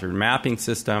 called the Hazard Mapping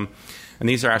System. And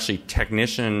these are actually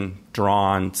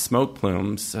technician-drawn smoke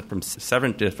plumes from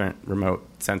 7 different remote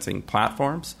sensing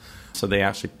platforms. So they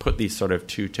actually put these sort of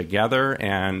 2 together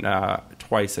and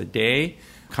twice a day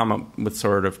come up with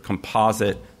sort of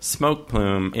composite smoke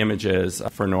plume images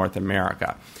for North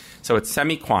America. So it's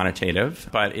semi-quantitative,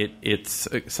 but it's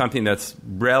something that's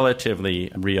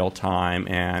relatively real-time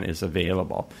and is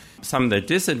available. Some of the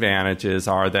disadvantages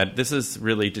are that this is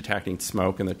really detecting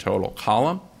smoke in the total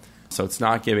column. So it's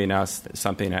not giving us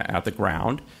something at the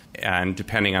ground. And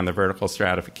depending on the vertical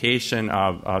stratification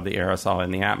of the aerosol in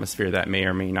the atmosphere, that may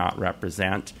or may not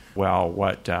represent well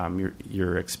what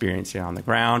you're experiencing on the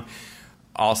ground.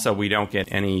 Also, we don't get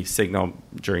any signal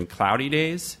during cloudy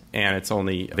days, and it's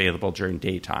only available during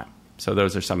daytime. So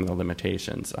those are some of the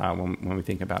limitations when we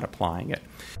think about applying it.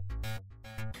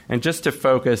 And just to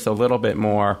focus a little bit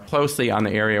more closely on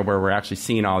the area where we're actually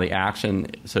seeing all the action,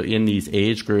 so in these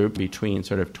age group between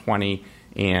sort of 20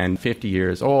 and 50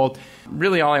 years old,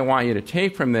 really all I want you to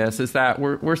take from this is that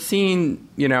we're seeing,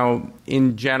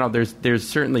 in general, there's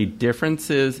certainly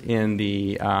differences in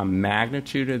the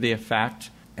magnitude of the effect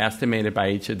estimated by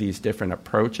each of these different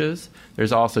approaches.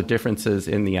 There's also differences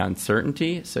in the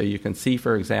uncertainty. So you can see,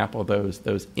 for example,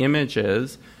 those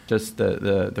images, just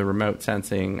the remote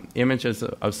sensing images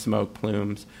of smoke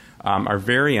plumes are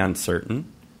very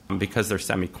uncertain because they're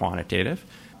semi-quantitative.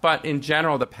 But in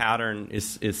general, the pattern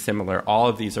is similar. All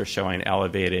of these are showing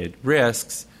elevated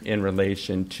risks in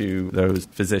relation to those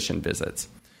physician visits.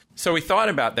 So we thought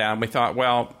about that, and we thought,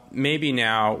 well, maybe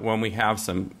now when we have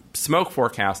some smoke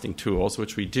forecasting tools,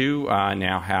 which we do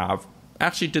now have,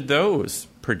 actually did those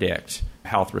predict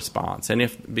health response? And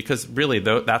because really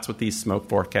that's what these smoke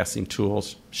forecasting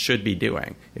tools should be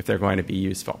doing if they're going to be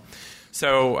useful.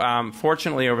 So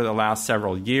fortunately, over the last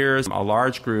several years, a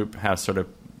large group has sort of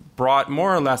brought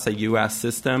more or less a U.S.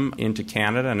 system into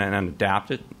Canada and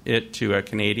adapted it to a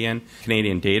Canadian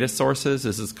data sources.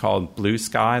 This is called Blue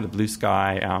Sky, the Blue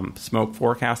Sky smoke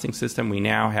forecasting system. We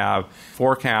now have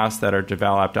forecasts that are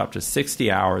developed up to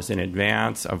 60 hours in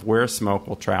advance of where smoke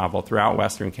will travel throughout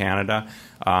Western Canada,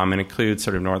 and includes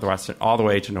sort of northwestern, all the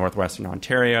way to northwestern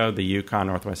Ontario, the Yukon,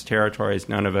 Northwest Territories,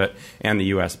 Nunavut, and the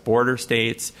U.S. border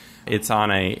states. It's on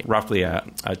roughly a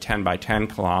 10 by 10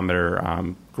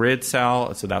 kilometer grid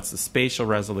cell, so that's the spatial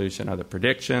resolution of the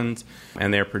predictions,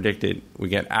 and they're predicted, we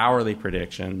get hourly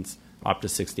predictions up to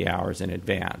 60 hours in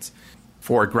advance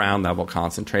for ground level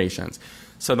concentrations.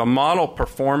 So the model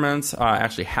performance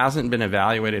actually hasn't been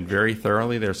evaluated very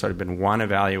thoroughly. There's sort of been one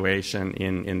evaluation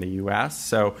in the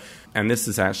U.S. And this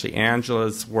is actually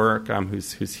Angela's work,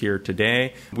 who's here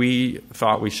today. We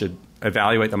thought we should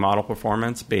evaluate the model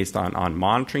performance based on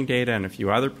monitoring data and a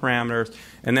few other parameters,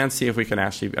 and then see if we can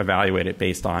actually evaluate it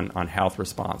based on health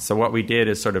response. So what we did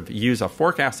is sort of use a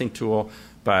forecasting tool,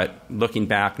 but looking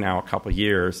back now a couple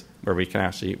years where we can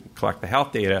actually collect the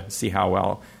health data, see how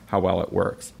well it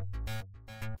works.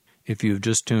 If you've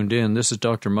just tuned in, this is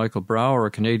Dr. Michael Brower,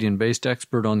 a Canadian-based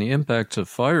expert on the impacts of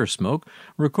fire smoke,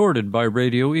 recorded by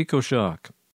Radio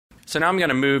Ecoshock. So now I'm going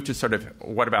to move to sort of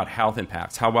what about health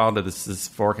impacts? How well does this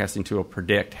forecasting tool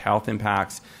predict health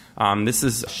impacts? This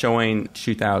is showing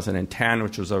 2010,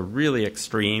 which was a really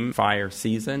extreme fire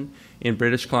season in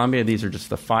British Columbia. These are just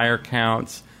the fire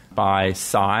counts by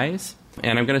size.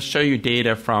 And I'm going to show you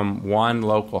data from one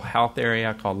local health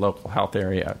area called Local Health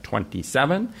Area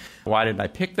 27. Why did I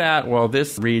pick that? Well,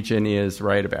 this region is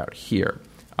right about here.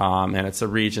 And it's a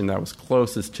region that was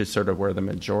closest to sort of where the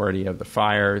majority of the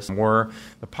fires were.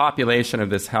 The population of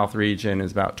this health region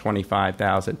is about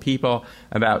 25,000 people.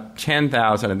 About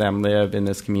 10,000 of them live in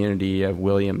this community of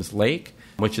Williams Lake,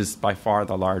 which is by far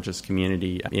the largest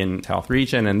community in the health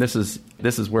region. And this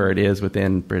is where it is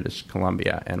within British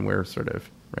Columbia. And we're sort of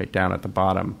right down at the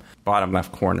bottom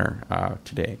left corner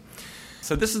today.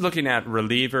 So this is looking at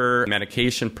reliever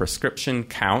medication prescription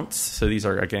counts. So these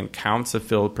are, again, counts of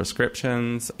filled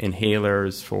prescriptions,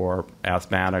 inhalers for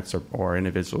asthmatics or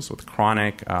individuals with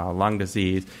chronic lung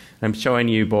disease. And I'm showing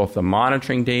you both the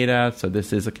monitoring data. So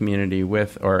this is a community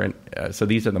so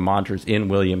these are the monitors in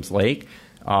Williams Lake.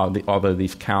 Although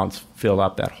these counts fill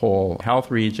up that whole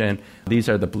health region. These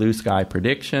are the blue sky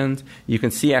predictions. You can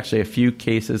see actually a few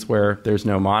cases where there's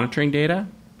no monitoring data.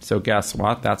 So guess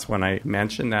what? That's when I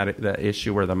mentioned the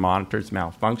issue where the monitors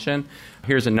malfunction.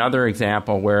 Here's another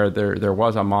example where there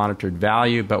was a monitored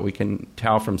value, but we can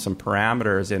tell from some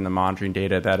parameters in the monitoring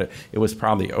data that it was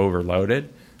probably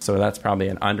overloaded. So that's probably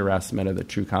an underestimate of the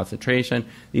true concentration.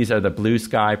 These are the blue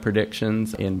sky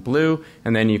predictions in blue,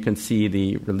 and then you can see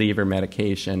the reliever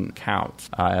medication counts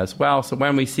as well. So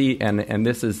when we see, and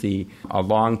this is a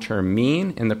long-term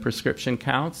mean in the prescription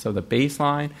counts, so the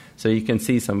baseline. So you can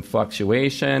see some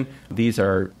fluctuation. These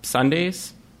are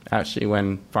Sundays, actually,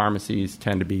 when pharmacies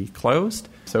tend to be closed.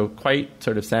 So quite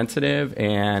sort of sensitive,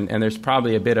 and there's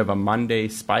probably a bit of a Monday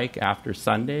spike after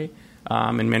Sunday.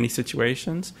 In many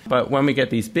situations. But when we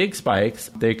get these big spikes,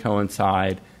 they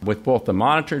coincide with both the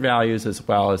monitored values as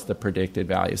well as the predicted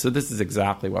values. So this is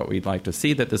exactly what we'd like to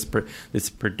see, that these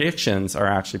predictions are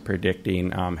actually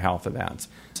predicting health events.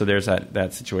 So there's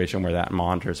that situation where that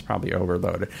monitor is probably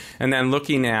overloaded. And then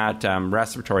looking at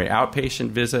respiratory outpatient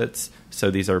visits. So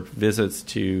these are visits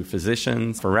to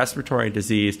physicians for respiratory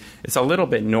disease. It's a little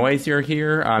bit noisier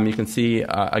here. You can see,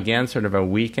 again, sort of a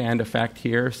weekend effect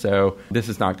here. So this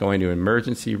is not going to an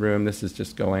emergency room. This is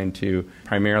just going to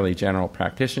primarily general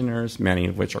practitioners, many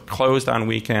of which are closed on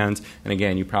weekends. And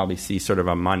again, you probably see sort of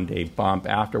a Monday bump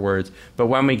afterwards. But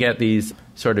when we get these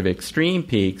sort of extreme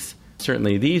peaks,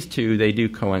 certainly these two, they do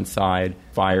coincide,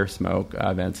 fire smoke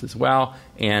events as well,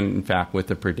 and in fact with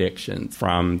the predictions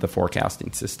from the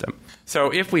forecasting system.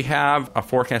 So if we have a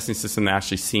forecasting system that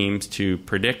actually seems to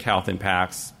predict health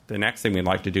impacts, the next thing we'd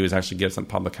like to do is actually give some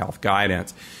public health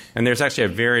guidance. And there's actually a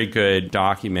very good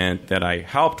document that I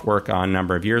helped work on a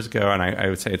number of years ago, and I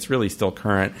would say it's really still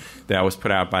current, that was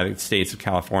put out by the states of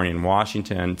California and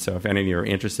Washington. So if any of you are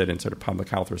interested in sort of public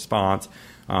health response,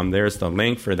 there's the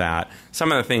link for that.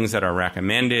 Some of the things that are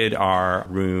recommended are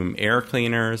room air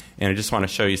cleaners, and I just want to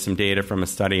show you some data from a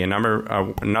study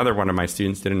another one of my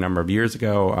students did a number of years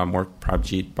ago, work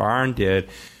Prabjit Barn did,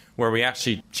 where we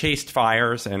actually chased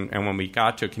fires, and when we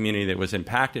got to a community that was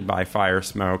impacted by fire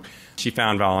smoke, she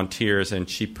found volunteers and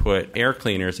she put air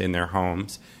cleaners in their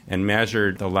homes and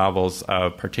measured the levels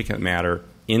of particulate matter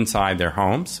inside their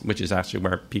homes, which is actually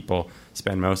where people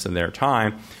spend most of their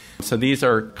time. So these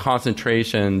are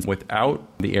concentrations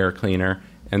without the air cleaner,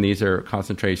 and these are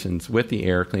concentrations with the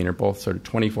air cleaner, both sort of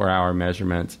 24-hour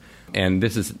measurements. And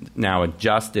this is now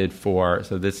adjusted for,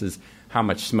 so this is how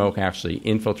much smoke actually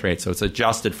infiltrates. So it's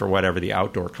adjusted for whatever the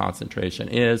outdoor concentration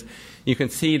is. You can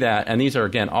see that, and these are,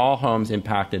 again, all homes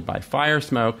impacted by fire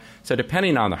smoke. So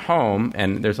depending on the home,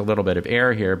 and there's a little bit of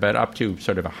air here, but up to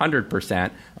sort of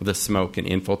 100% of the smoke can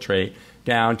infiltrate,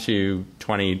 down to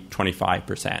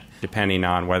 20-25%, depending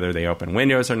on whether they open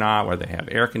windows or not, whether they have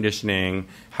air conditioning,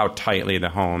 how tightly the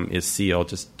home is sealed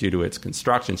just due to its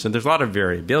construction. So there's a lot of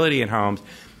variability in homes.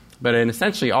 But in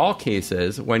essentially all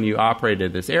cases, when you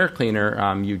operated this air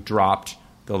cleaner, you dropped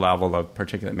the level of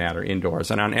particulate matter indoors.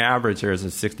 And on average, there's a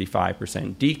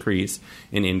 65% decrease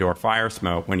in indoor fire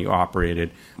smoke when you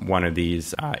operated one of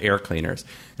these air cleaners.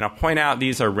 And I'll point out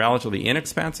these are relatively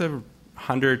inexpensive,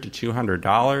 $100 to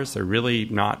 $200. They're really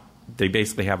not, they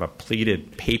basically have a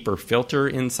pleated paper filter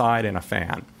inside and a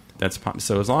fan.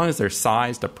 So as long as they're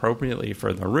sized appropriately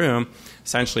for the room,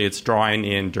 essentially it's drawing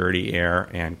in dirty air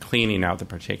and cleaning out the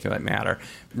particulate matter.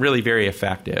 Really very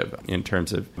effective in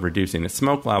terms of reducing the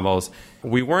smoke levels.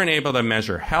 We weren't able to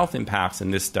measure health impacts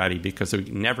in this study because we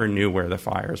never knew where the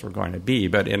fires were going to be.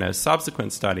 But in a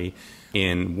subsequent study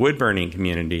in wood-burning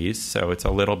communities, so it's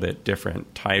a little bit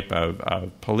different type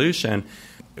of pollution,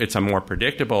 it's a more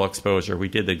predictable exposure. We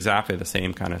did exactly the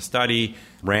same kind of study,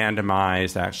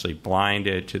 randomized, actually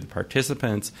blinded to the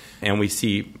participants, and we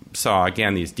saw,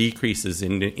 again, these decreases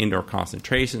in indoor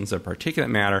concentrations of particulate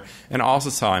matter, and also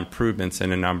saw improvements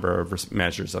in a number of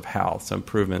measures of health, so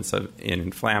improvements in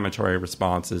inflammatory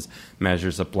responses,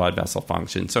 measures of blood vessel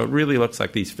function. So it really looks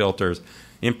like these filters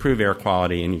improve air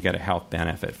quality, and you get a health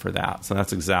benefit for that. So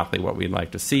that's exactly what we'd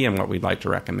like to see and what we'd like to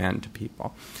recommend to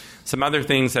people. Some other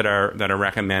things that are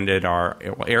recommended are,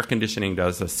 air conditioning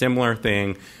does a similar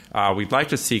thing. We'd like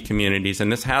to see communities,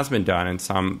 and this has been done in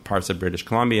some parts of British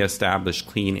Columbia, establish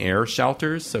clean air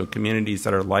shelters. So communities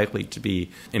that are likely to be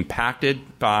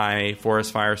impacted by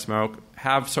forest fire smoke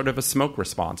have sort of a smoke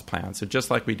response plan. So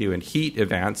just like we do in heat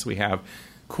events, we have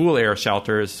cool air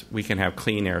shelters, we can have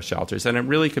clean air shelters. And it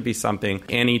really could be something,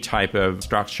 any type of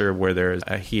structure where there's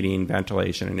a heating,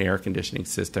 ventilation, and air conditioning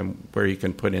system where you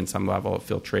can put in some level of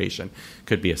filtration.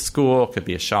 Could be a school, could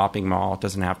be a shopping mall. It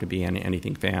doesn't have to be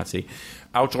anything fancy.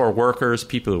 Outdoor workers,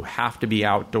 people who have to be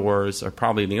outdoors, are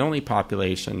probably the only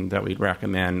population that we'd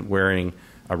recommend wearing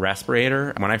a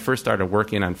respirator. When I first started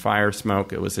working on fire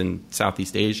smoke, it was in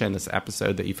Southeast Asia, in this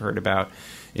episode that you've heard about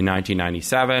in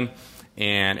 1997.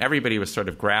 And everybody was sort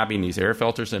of grabbing these air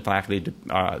filters. In fact,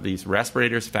 these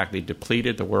respirators, in fact, they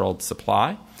depleted the world's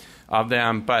supply of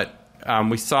them. But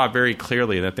we saw very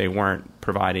clearly that they weren't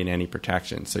providing any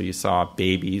protection. So you saw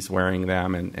babies wearing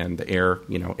them, and the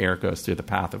air goes through the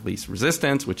path of least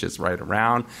resistance, which is right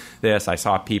around this. I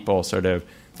saw people sort of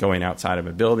going outside of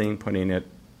a building, putting it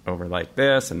over like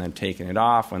this, and then taking it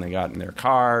off when they got in their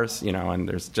cars, and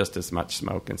there's just as much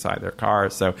smoke inside their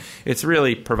cars. So it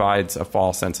really provides a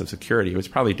false sense of security. It was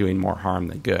probably doing more harm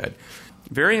than good.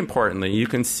 Very importantly, you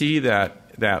can see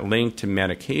that link to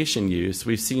medication use.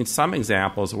 We've seen some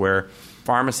examples where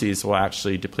pharmacies will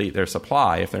actually deplete their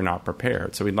supply if they're not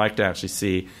prepared. So we'd like to actually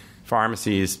see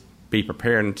pharmacies be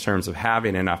prepared in terms of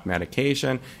having enough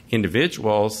medication.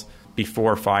 Individuals,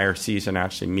 before fire season,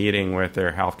 actually meeting with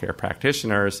their healthcare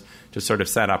practitioners to sort of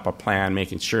set up a plan,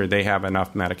 making sure they have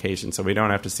enough medication so we don't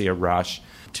have to see a rush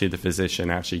to the physician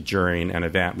actually during an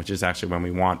event, which is actually when we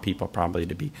want people probably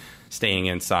to be staying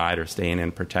inside or staying in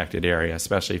a protected area,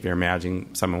 especially if you're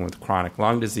imagining someone with chronic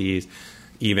lung disease.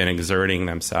 Even exerting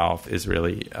themselves is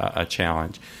really a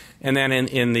challenge. And then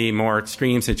in the more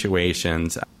extreme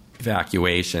situations,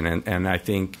 evacuation. And I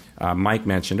think Mike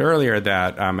mentioned earlier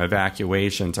that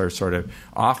evacuations are sort of,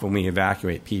 often we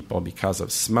evacuate people because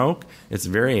of smoke. It's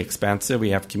very expensive.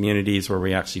 We have communities where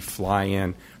we actually fly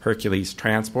in Hercules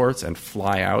transports and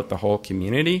fly out the whole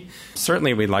community.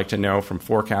 Certainly we'd like to know from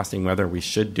forecasting whether we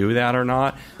should do that or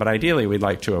not, but ideally we'd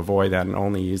like to avoid that and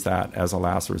only use that as a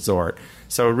last resort.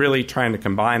 So really trying to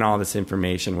combine all this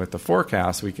information with the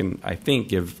forecast, we can, I think,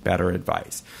 give better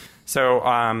advice. So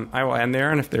I will end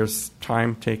there, and if there's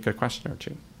time, take a question or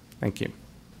two. Thank you.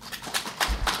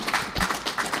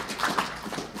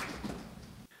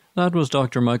 That was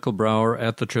Dr. Michael Brower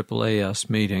at the AAAS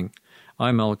meeting.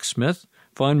 I'm Alex Smith.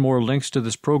 Find more links to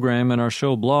this program in our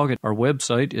show blog. Our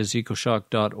website is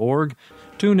ecoshock.org.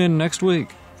 Tune in next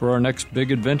week for our next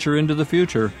big adventure into the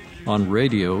future on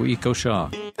Radio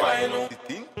Ecoshock.